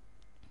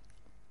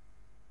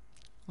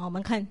我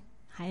们看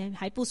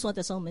还不说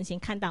的时候，我们先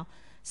看到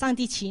上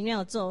帝奇妙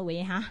的作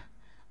为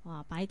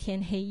白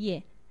天黑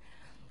夜。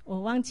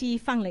我忘记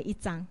放了一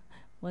张，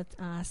我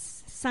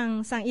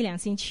上一两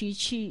星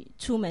期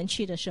出门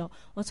去的时候，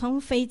我从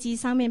飞机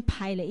上面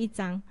拍了一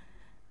张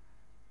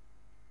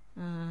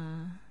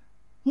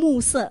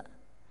暮色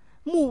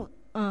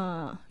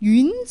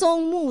云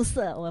中暮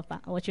色，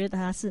我觉得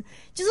它是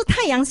就是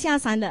太阳下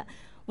山了。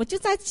我就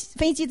在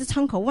飞机的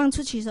窗口望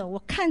出去的时候，我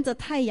看着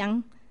太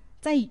阳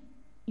在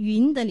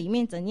云的里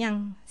面怎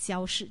样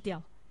消失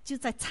掉，就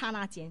在刹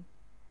那间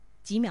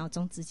几秒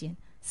钟之间，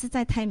实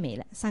在太美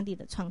了，上帝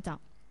的创造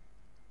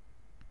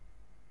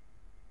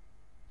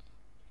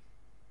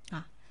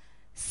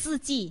四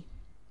季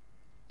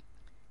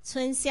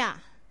春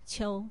夏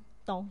秋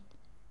冬，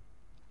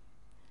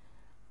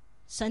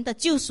神的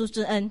救赎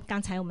之恩，刚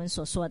才我们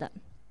所说的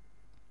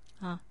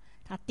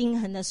他钉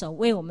痕的手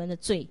为我们的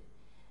罪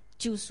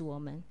救赎我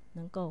们，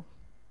能够，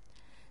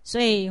所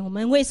以我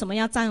们为什么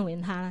要赞美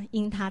他呢？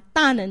因他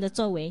大能的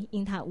作为，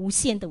因他无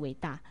限的伟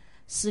大。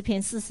诗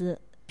篇40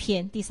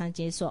篇第3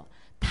节说，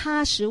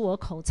他使我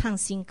口唱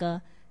新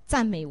歌，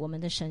赞美我们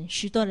的神，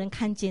许多人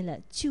看见了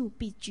就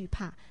必惧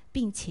怕，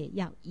并且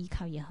要依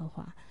靠耶和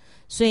华。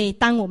所以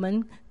当我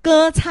们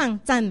歌唱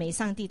赞美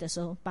上帝的时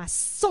候，把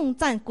颂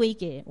赞归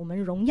给我们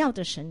荣耀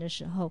的神的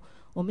时候，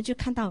我们就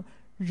看到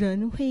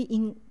人会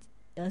因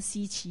而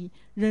稀奇，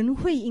人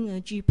会因而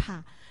惧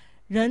怕，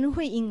人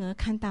会因而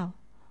看到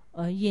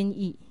而愿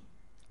意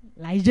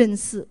来认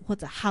识或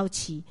者好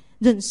奇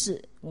认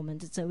识我们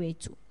的这位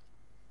主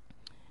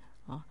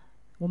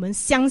我们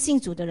相信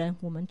主的人，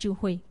我们就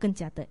会更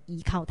加的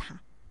依靠他。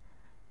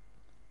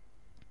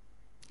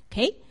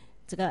 OK，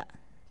 这个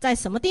在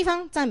什么地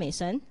方赞美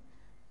神？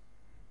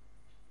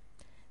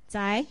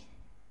在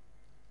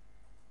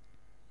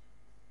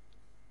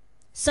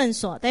圣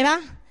所，对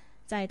吧？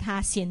在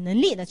他显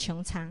能力的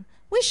穹苍。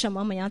为什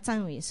么我们要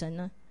赞美神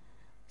呢？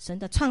神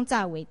的创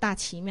造伟大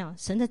奇妙，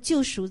神的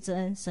救赎之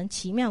恩，神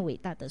奇妙伟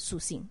大的属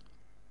性。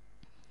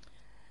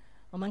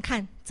我们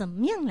看怎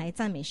么样来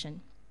赞美神。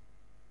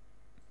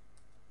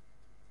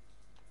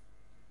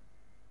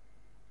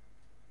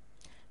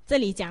这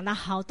里讲到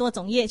好多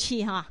种乐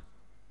器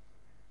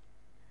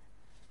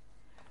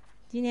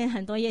今天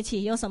很多乐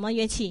器，有什么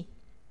乐器？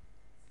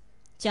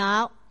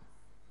角、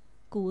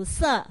鼓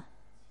瑟、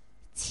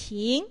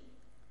琴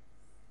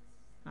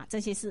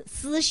这些是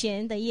丝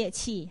弦的乐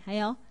器，还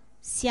有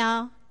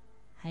箫，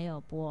还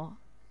有钹，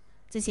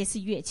这些是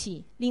乐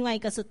器。另外一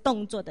个是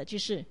动作的，就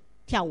是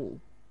跳舞，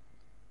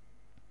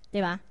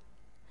对吧？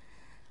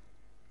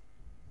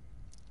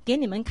给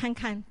你们看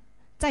看，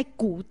在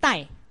古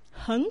代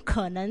很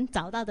可能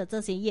找到的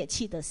这些乐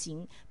器的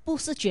形，不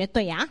是绝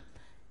对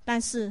但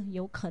是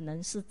有可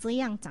能是这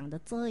样长得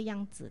这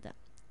样子的。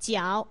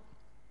角，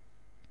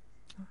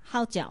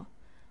号角，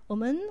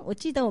我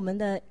记得我们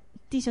的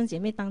弟兄姐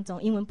妹当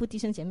中，英文部弟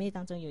兄姐妹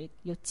当中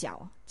有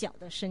角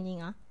的声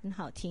音很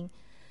好听。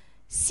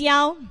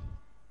箫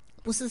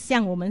不是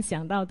像我们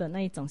想到的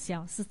那一种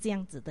箫，是这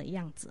样子的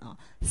样子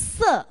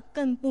瑟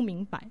更不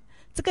明白，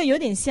这个有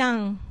点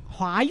像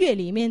华乐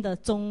里面的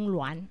中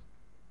阮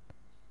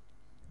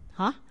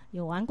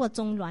有玩过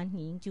中阮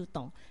你就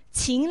懂。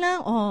琴呢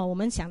我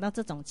们想到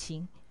这种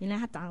琴，原来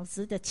它当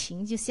时的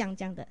琴就像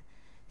这样的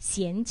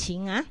弦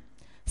琴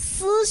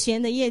丝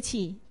弦的乐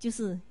器就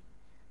是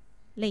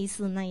类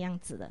似那样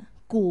子的，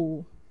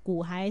鼓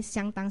还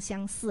相当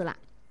相似啦。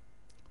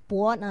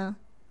钹呢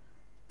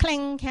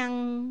锵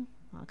锵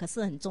可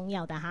是很重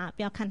要的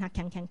不要看它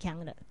锵锵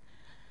锵的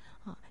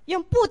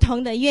用不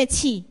同的乐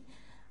器。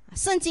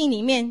圣经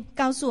里面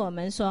告诉我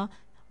们说，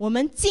我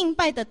们敬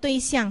拜的对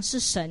象是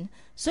神，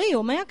所以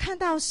我们要看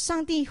到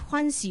上帝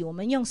欢喜我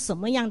们用什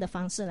么样的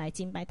方式来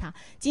敬拜他。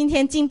今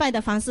天敬拜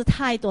的方式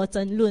太多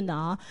争论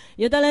了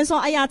有的人说，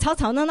哎呀，吵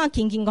吵闹闹，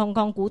空空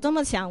空，鼓这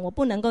么响，我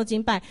不能够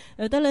敬拜。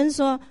有的人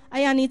说，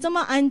哎呀，你这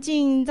么安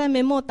静，在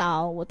美莫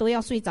岛，我都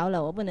要睡着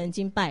了，我不能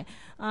敬拜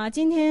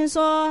今天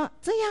说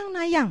这样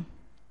那样。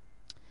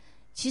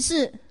其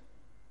实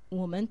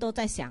我们都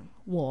在想，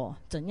我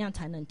怎样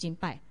才能敬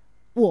拜，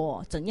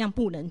我怎样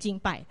不能敬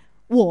拜，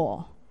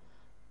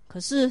可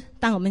是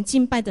当我们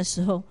敬拜的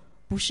时候，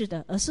不是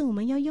的，而是我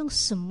们要用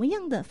什么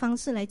样的方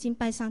式来敬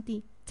拜上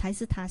帝才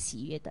是他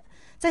喜悦的。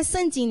在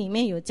圣经里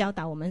面有教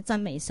导我们赞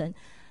美神，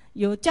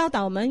有教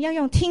导我们要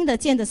用听得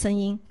见的声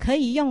音，可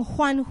以用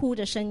欢呼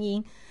的声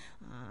音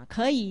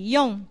可以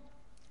用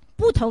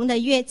不同的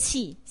乐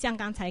器，像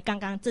刚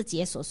刚这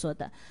节所说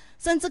的，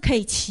甚至可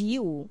以起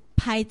舞、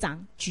拍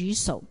掌、举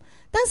手。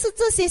但是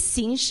这些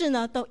形式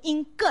呢，都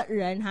因个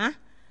人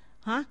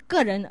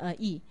个人而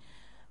异。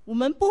我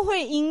们不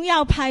会因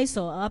要拍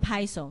手而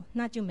拍手，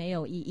那就没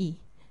有意义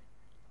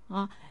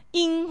啊！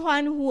因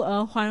欢呼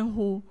而欢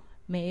呼，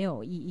没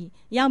有意义。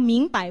要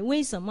明白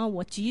为什么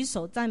我举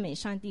手赞美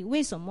上帝，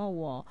为什么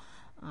我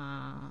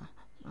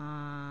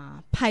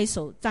拍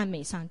手赞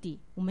美上帝，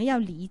我们要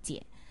理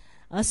解。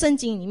而圣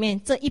经里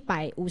面这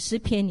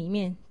150篇里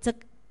面，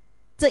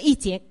这一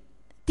节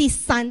第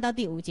3到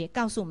第5节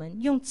告诉我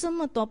们，用这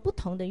么多不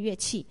同的乐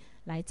器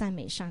来赞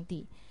美上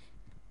帝。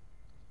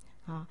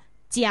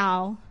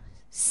角、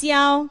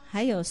箫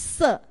还有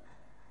瑟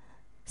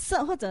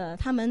或者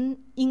他们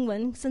英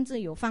文甚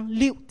至有放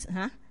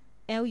lute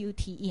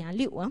L-U-T-E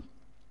lute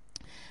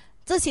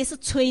这些是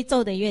吹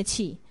奏的乐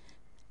器。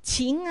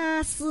琴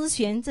啊、丝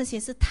弦这些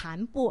是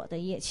弹拨的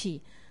乐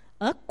器，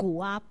而鼓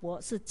啊、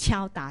钹是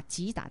敲打、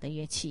击打的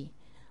乐器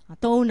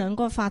都能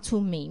够发出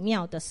美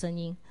妙的声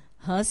音，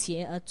和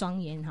谐而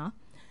庄严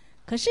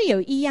可是有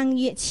一样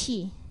乐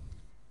器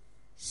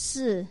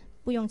是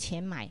不用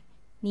钱买，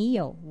你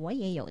有我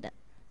也有的。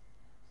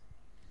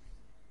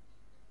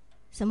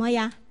什么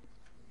呀？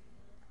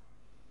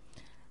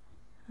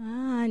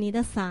你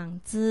的嗓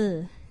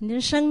子，你的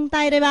声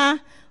带，对吧？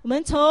我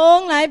们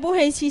从来不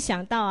会去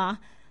想到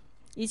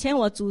以前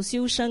我主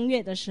修声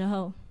乐的时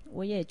候，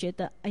我也觉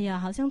得哎呀，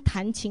好像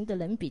弹琴的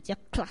人比较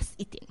class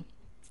一点。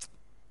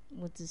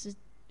我只是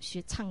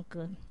学唱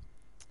歌，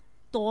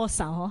多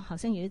少好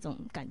像有一种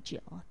感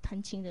觉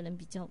弹琴的人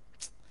比较。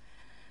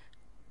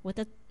我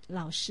的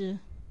老师，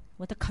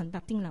我的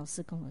conducting老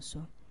师跟我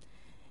说，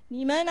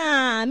你们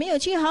没有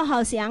去好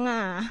好想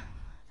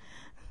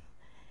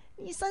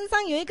你身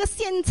上有一个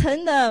现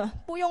成的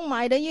不用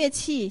买的乐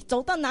器，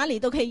走到哪里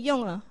都可以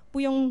用了，不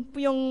用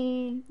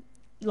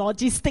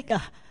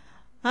logistic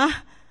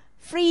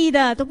free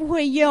的都不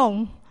会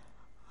用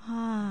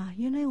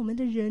原来我们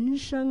的人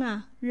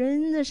声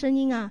人的声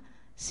音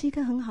是一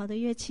个很好的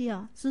乐器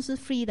是不是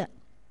free 的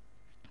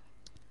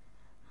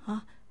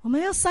我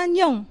们要善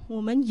用我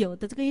们有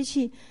的这个乐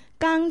器。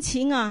钢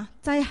琴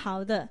再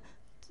好的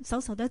少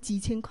少的几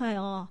千块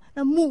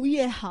那木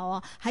越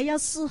好还要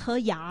适合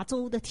亚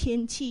洲的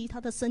天气，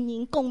它的声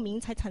音共鸣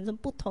才产生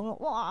不同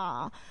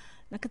哇，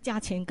那个价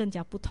钱更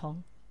加不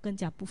同，更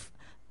加不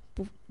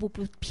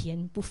便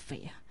宜不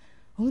菲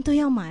我们都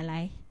要买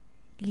来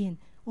练。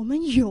我们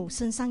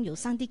身上有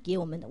上帝给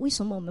我们的，为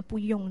什么我们不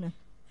用呢？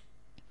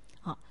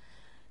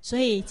所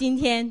以今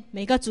天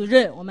每个主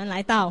日我们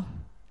来到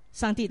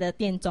上帝的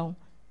殿中，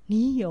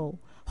你有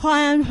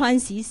欢欢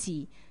喜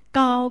喜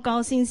高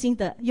高兴兴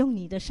的用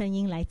你的声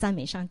音来赞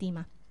美上帝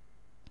吗？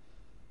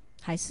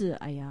还是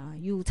哎呀，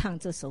又唱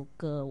这首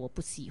歌我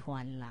不喜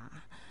欢啦，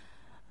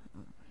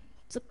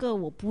这个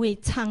我不会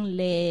唱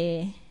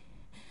嘞，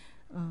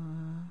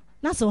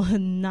那首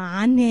很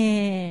难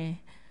呢，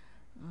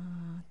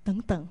等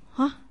等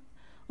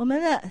我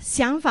们的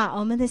想法，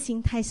我们的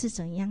心态是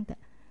怎样的？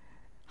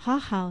好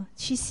好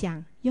去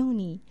想，用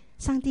你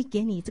上帝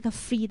给你这个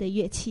free 的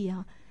乐器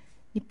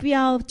你不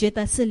要觉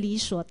得是理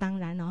所当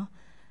然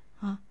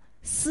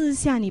私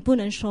下你不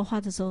能说话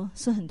的时候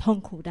是很痛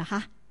苦的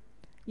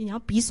你要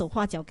比手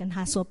画脚跟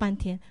他说半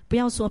天，不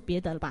要说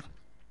别的了吧。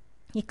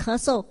你咳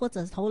嗽或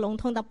者喉咙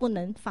痛到不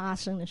能发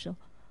声的时候，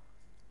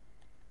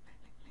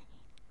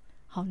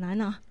好难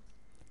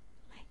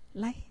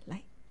来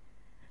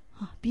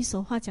比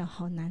手画脚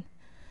好难。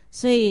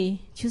所以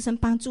求神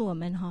帮助我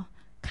们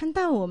看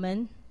到我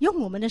们用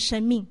我们的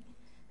生命，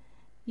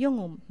用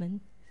我们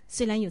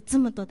虽然有这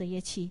么多的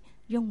乐器，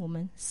用我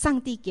们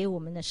上帝给我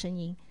们的声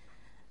音，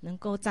能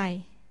够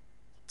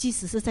即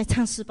使是在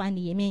唱诗班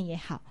里面也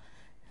好，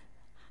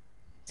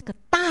这个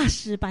大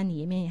诗班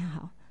里面也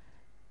好。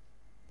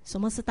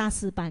什么是大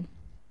诗班？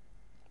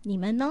你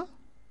们呢？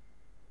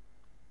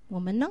我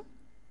们呢？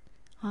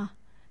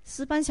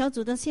诗班小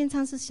组的献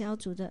唱是小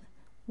组的，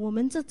我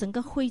们这整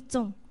个会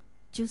众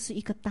就是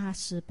一个大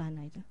诗班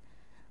来的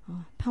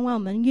盼望我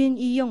们愿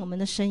意用我们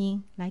的声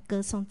音来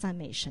歌颂赞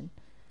美神。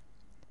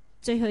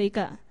最后一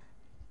个，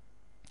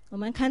我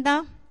们看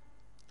到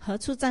何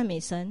处赞美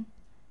神，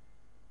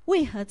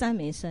为何赞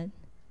美神，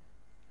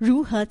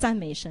如何赞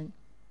美神。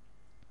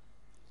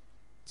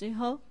最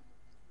后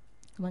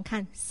我们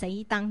看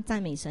谁当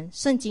赞美神，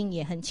圣经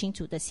也很清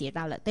楚的写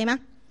到了，对吗？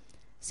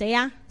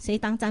谁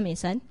当赞美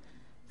神？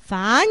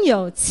凡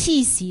有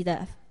气息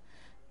的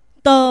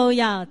都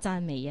要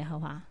赞美耶和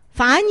华。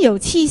凡有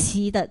气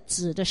息的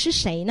指的是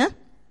谁呢？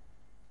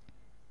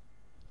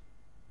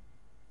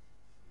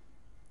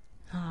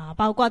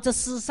包括这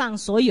世上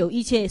所有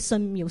一切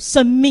有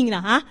生命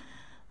了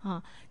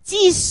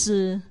即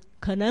使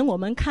可能我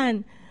们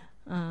看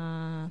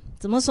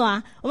怎么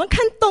说我们看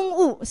动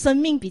物生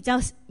命比较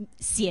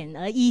显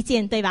而易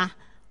见，对吧？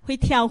会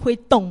跳会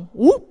动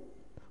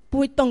不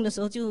会动的时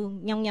候就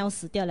喵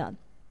死掉了。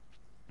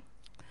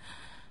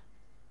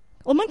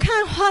我们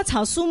看花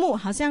草树木，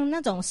好像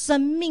那种生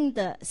命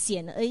的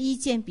显而易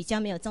见比较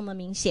没有这么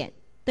明显，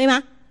对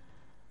吗？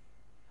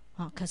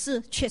可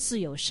是却是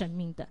有生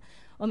命的。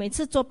我每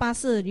次坐巴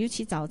士，尤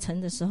其早晨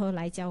的时候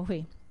来教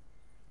会，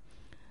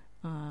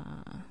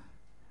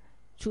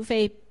除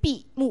非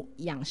闭目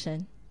养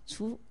神，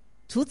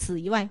除此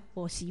以外，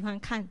我喜欢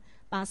看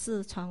巴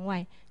士窗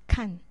外，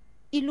看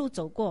一路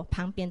走过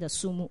旁边的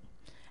树木。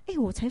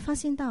我才发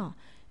现到，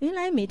原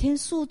来每天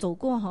树走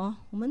过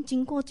我们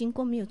经过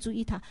没有注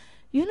意它，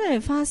原来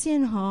发现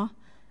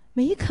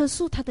每一棵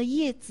树它的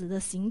叶子的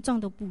形状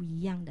都不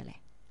一样的嘞。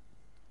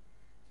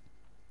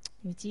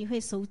有机会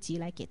收集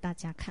来给大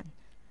家看。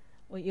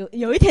我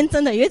有一天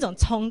真的有一种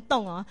冲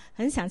动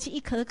很想去一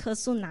棵棵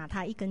树拿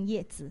它一根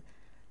叶子。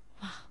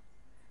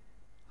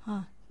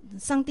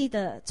上帝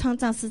的创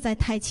造实在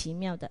太奇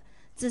妙的，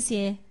这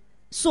些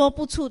说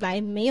不出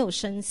来没有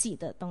声息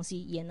的东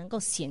西也能够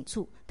显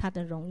出它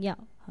的荣耀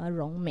和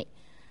荣美。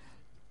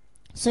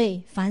所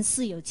以凡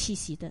是有气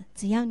息的，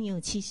只要你有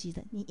气息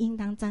的，你应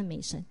当赞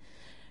美神。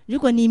如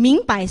果你明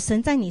白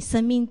神在你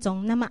生命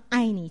中那么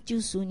爱你救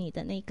赎你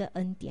的那个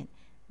恩典，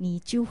你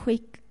就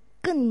会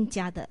更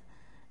加的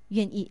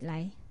愿意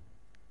来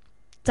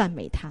赞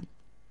美他。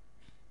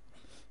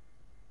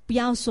不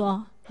要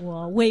说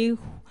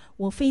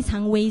我非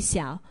常微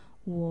小，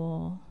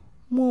我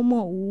默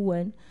默无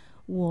闻，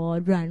我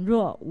软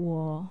弱，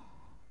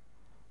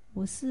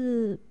我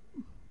是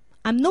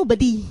I'm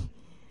nobody，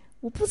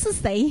 我不是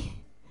谁，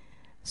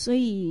所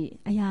以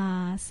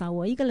少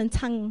我一个人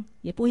唱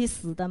也不会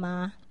死的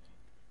吗？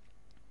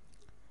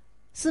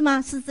是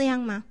吗？是这样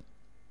吗？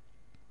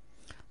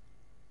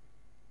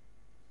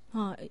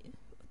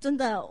真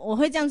的我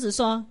会这样子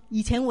说，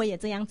以前我也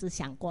这样子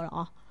想过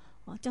了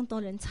这样多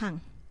人唱。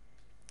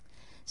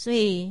所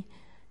以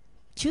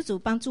求主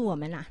帮助我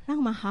们让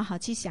我们好好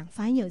去想，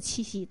凡有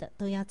气息的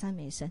都要赞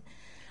美神。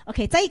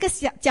 OK， 在一个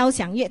交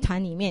响乐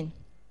团里面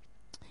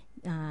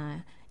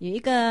有一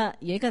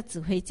个指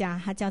挥家，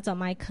他叫做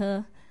麦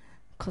克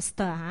科斯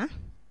特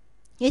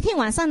有一天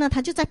晚上呢，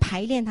他就在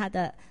排练他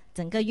的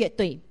整个乐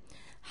队，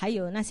还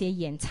有那些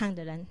演唱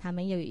的人，他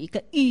们有一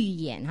个预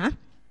演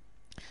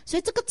所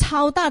以这个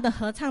超大的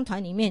合唱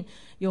团里面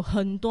有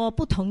很多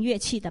不同乐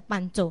器的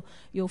伴奏，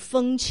有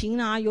风琴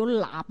有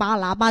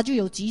喇叭就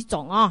有几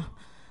种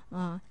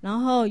然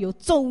后有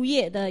奏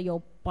乐的，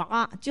有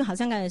就好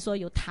像刚才说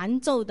有弹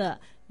奏的，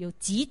有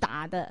击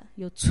打的，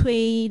有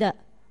吹的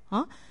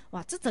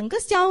哇，这整个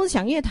交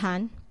响乐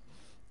团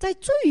在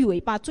最尾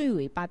巴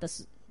的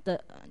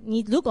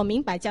你如果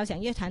明白交响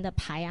乐团的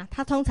排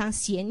它通常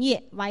弦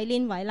乐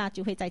violin viola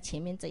就会在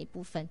前面这一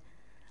部分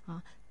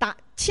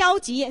敲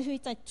击乐会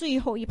在最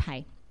后一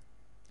排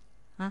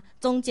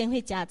中间会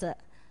夹着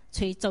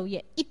吹奏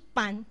乐，一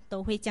般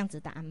都会这样子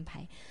的安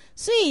排。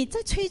所以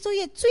在吹奏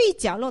乐最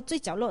角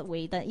落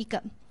尾的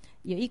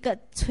有一个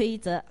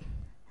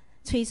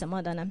吹什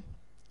么的呢？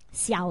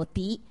小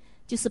笛，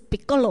就是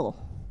piccolo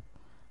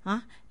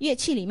乐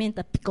器里面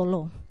的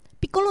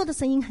piccolo 的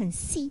声音很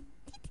细，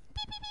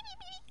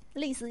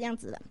类似这样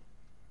子的。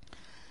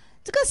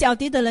这个小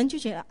笛的人就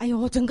觉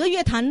得整个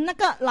乐坛那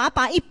个喇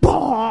叭一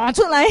拨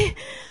出来，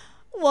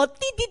我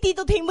滴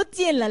都听不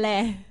见了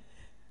嘞。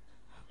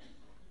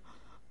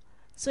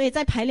所以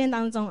在排练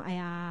当中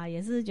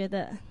也是觉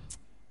得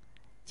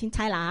青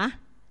菜啦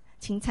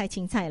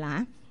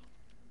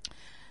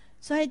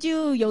所以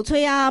就有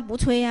吹不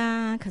吹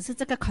可是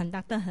这个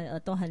conductor 耳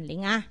朵很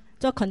灵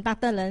做 conductor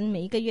的人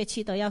每一个乐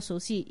器都要熟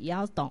悉也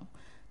要懂。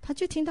他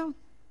就听到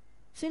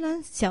虽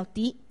然小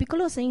笛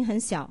piccolo 声音很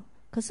小，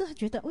可是他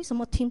觉得为什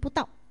么听不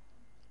到，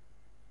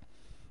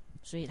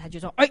所以他就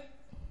说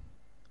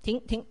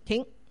停。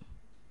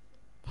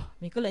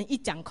每个人一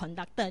讲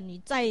conductor， 你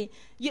在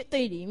乐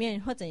队里面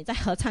或者你在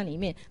合唱里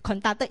面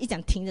conductor 一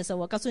讲停的时候，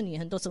我告诉你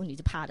很多时候你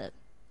就怕了。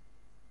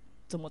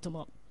怎么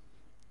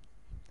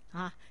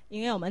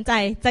因为我们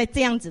在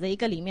这样子的一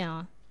个里面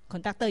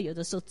conductor 有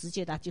的时候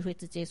就会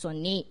直接说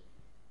你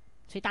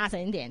吹大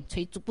声一点，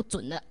吹不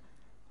准了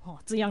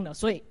这样的，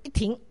所以一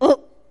停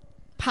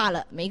怕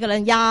了，每个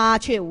人鸦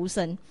雀无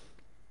声。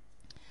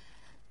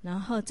然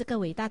后这个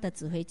伟大的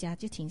指挥家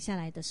就停下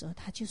来的时候，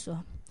他就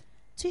说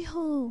最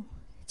后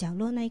角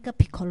落那一个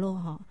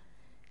piccolo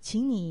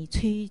请你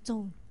吹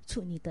奏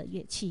出你的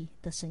乐器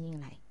的声音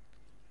来。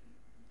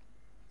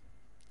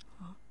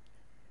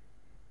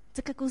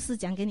这个故事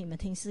讲给你们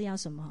听是要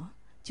什么？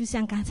就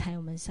像刚才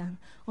我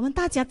们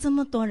大家这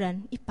么多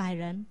人，100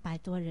人100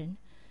多人，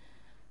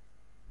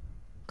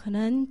可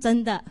能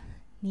真的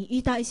你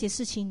遇到一些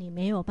事情你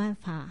没有办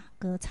法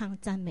歌唱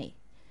赞美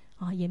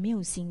也没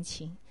有心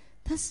情，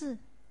但是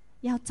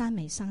要赞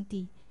美上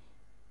帝。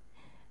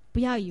不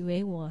要以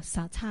为我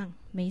少唱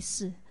没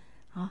事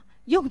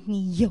用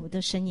你有的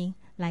声音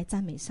来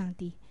赞美上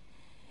帝。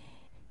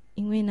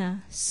因为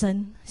呢，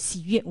神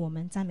喜悦我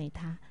们赞美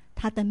他，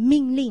他的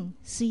命令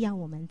是要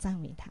我们赞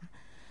美他。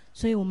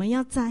所以我们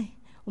要在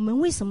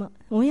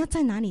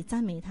哪里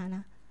赞美他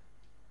呢？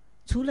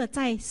除了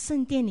在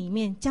圣殿里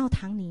面、教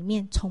堂里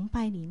面、崇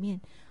拜里面，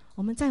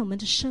我们在我们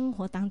的生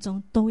活当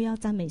中都要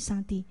赞美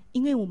上帝。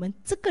因为我们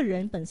这个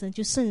人本身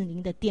就圣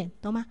灵的殿，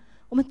懂吗？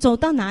我们走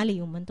到哪里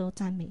我们都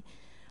赞美。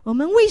我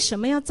们为什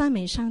么要赞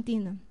美上帝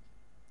呢？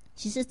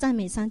其实赞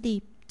美上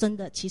帝真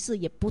的其实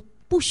也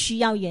不需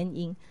要原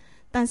因，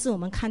但是我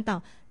们看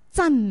到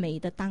赞美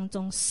的当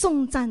中，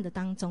颂赞的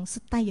当中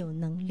是带有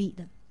能力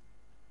的。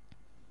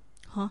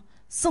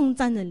颂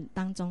赞的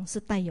当中是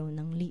带有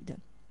能力的。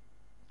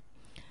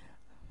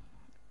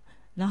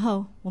然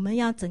后我们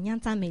要怎样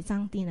赞美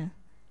上帝呢？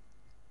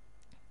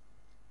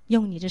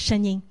用你的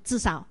声音，至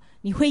少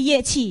你会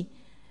乐器，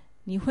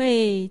你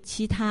会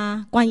其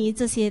他关于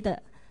这些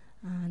的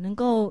能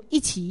够一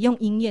起用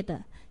音乐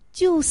的，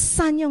就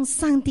善用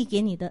上帝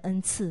给你的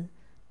恩赐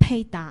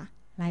配搭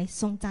来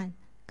颂赞、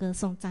歌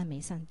颂、赞美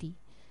上帝。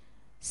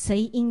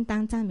谁应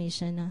当赞美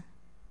神呢？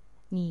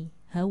你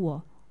和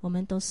我，我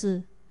们都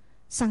是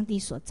上帝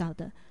所造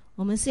的，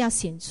我们是要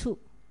显出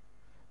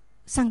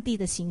上帝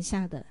的形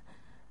象的，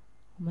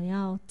我们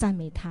要赞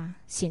美他，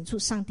显出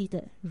上帝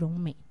的荣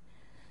美。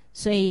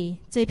所以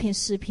这篇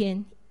诗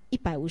篇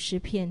150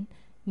篇，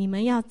你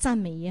们要赞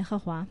美耶和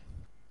华，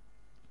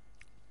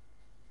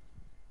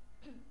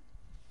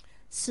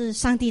是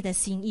上帝的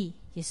心意，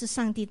也是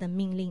上帝的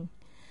命令。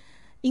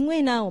因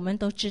为呢，我们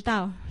都知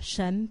道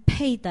神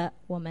配得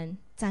我们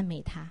赞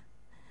美他，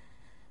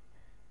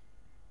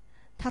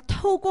他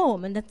透过我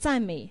们的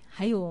赞美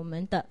还有我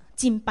们的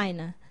敬拜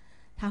呢，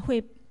他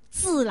会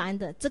自然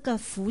的这个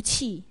福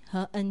气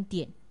和恩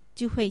典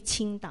就会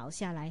倾倒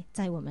下来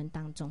在我们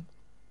当中。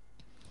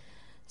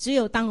只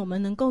有当我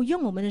们能够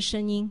用我们的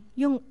声音，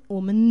用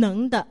我们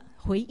能的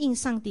回应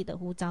上帝的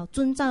呼召，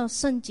遵照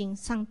圣经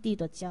上帝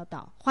的教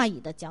导、话语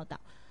的教导，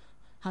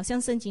好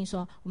像圣经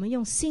说，我们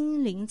用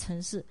心灵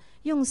诚实，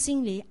用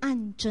心灵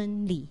按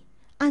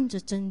着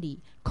真理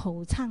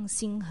口唱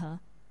心和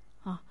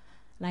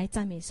来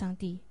赞美上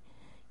帝，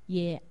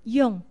也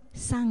用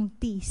上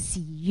帝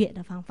喜悦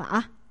的方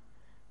法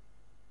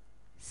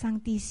上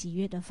帝喜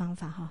悦的方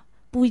法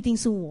不一定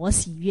是我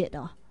喜悦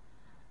的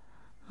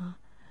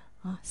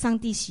上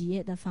帝喜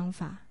悦的方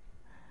法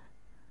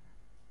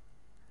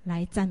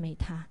来赞美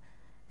他。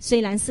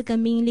虽然是个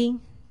命令，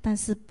但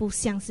是不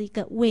像是一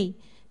个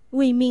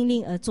为命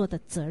令而做的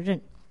责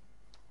任，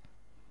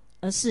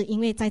而是因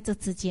为在这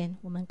之间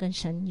我们跟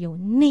神有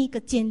那个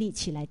建立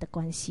起来的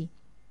关系，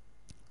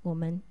我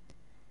们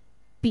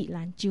必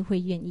然就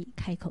会愿意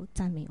开口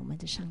赞美我们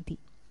的上帝。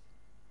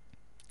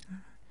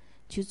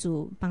求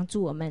主帮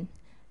助我们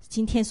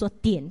今天所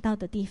点到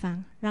的地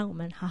方，让我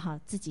们好好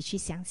自己去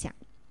想想。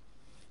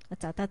我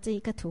找到这一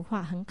个图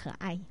画很可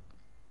爱，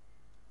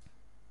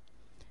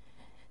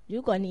如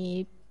果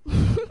你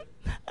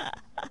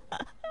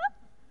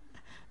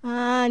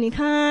你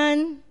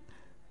看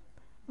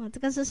这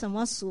个是什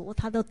么树，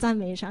它都赞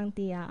美上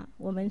帝啊。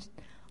我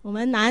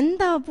们难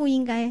道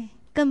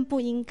更不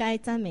应该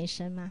赞美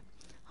神吗？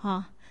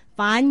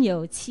凡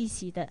有气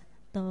息的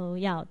都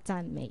要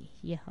赞美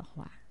耶和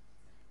华。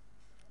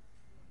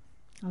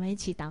我们一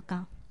起祷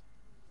告。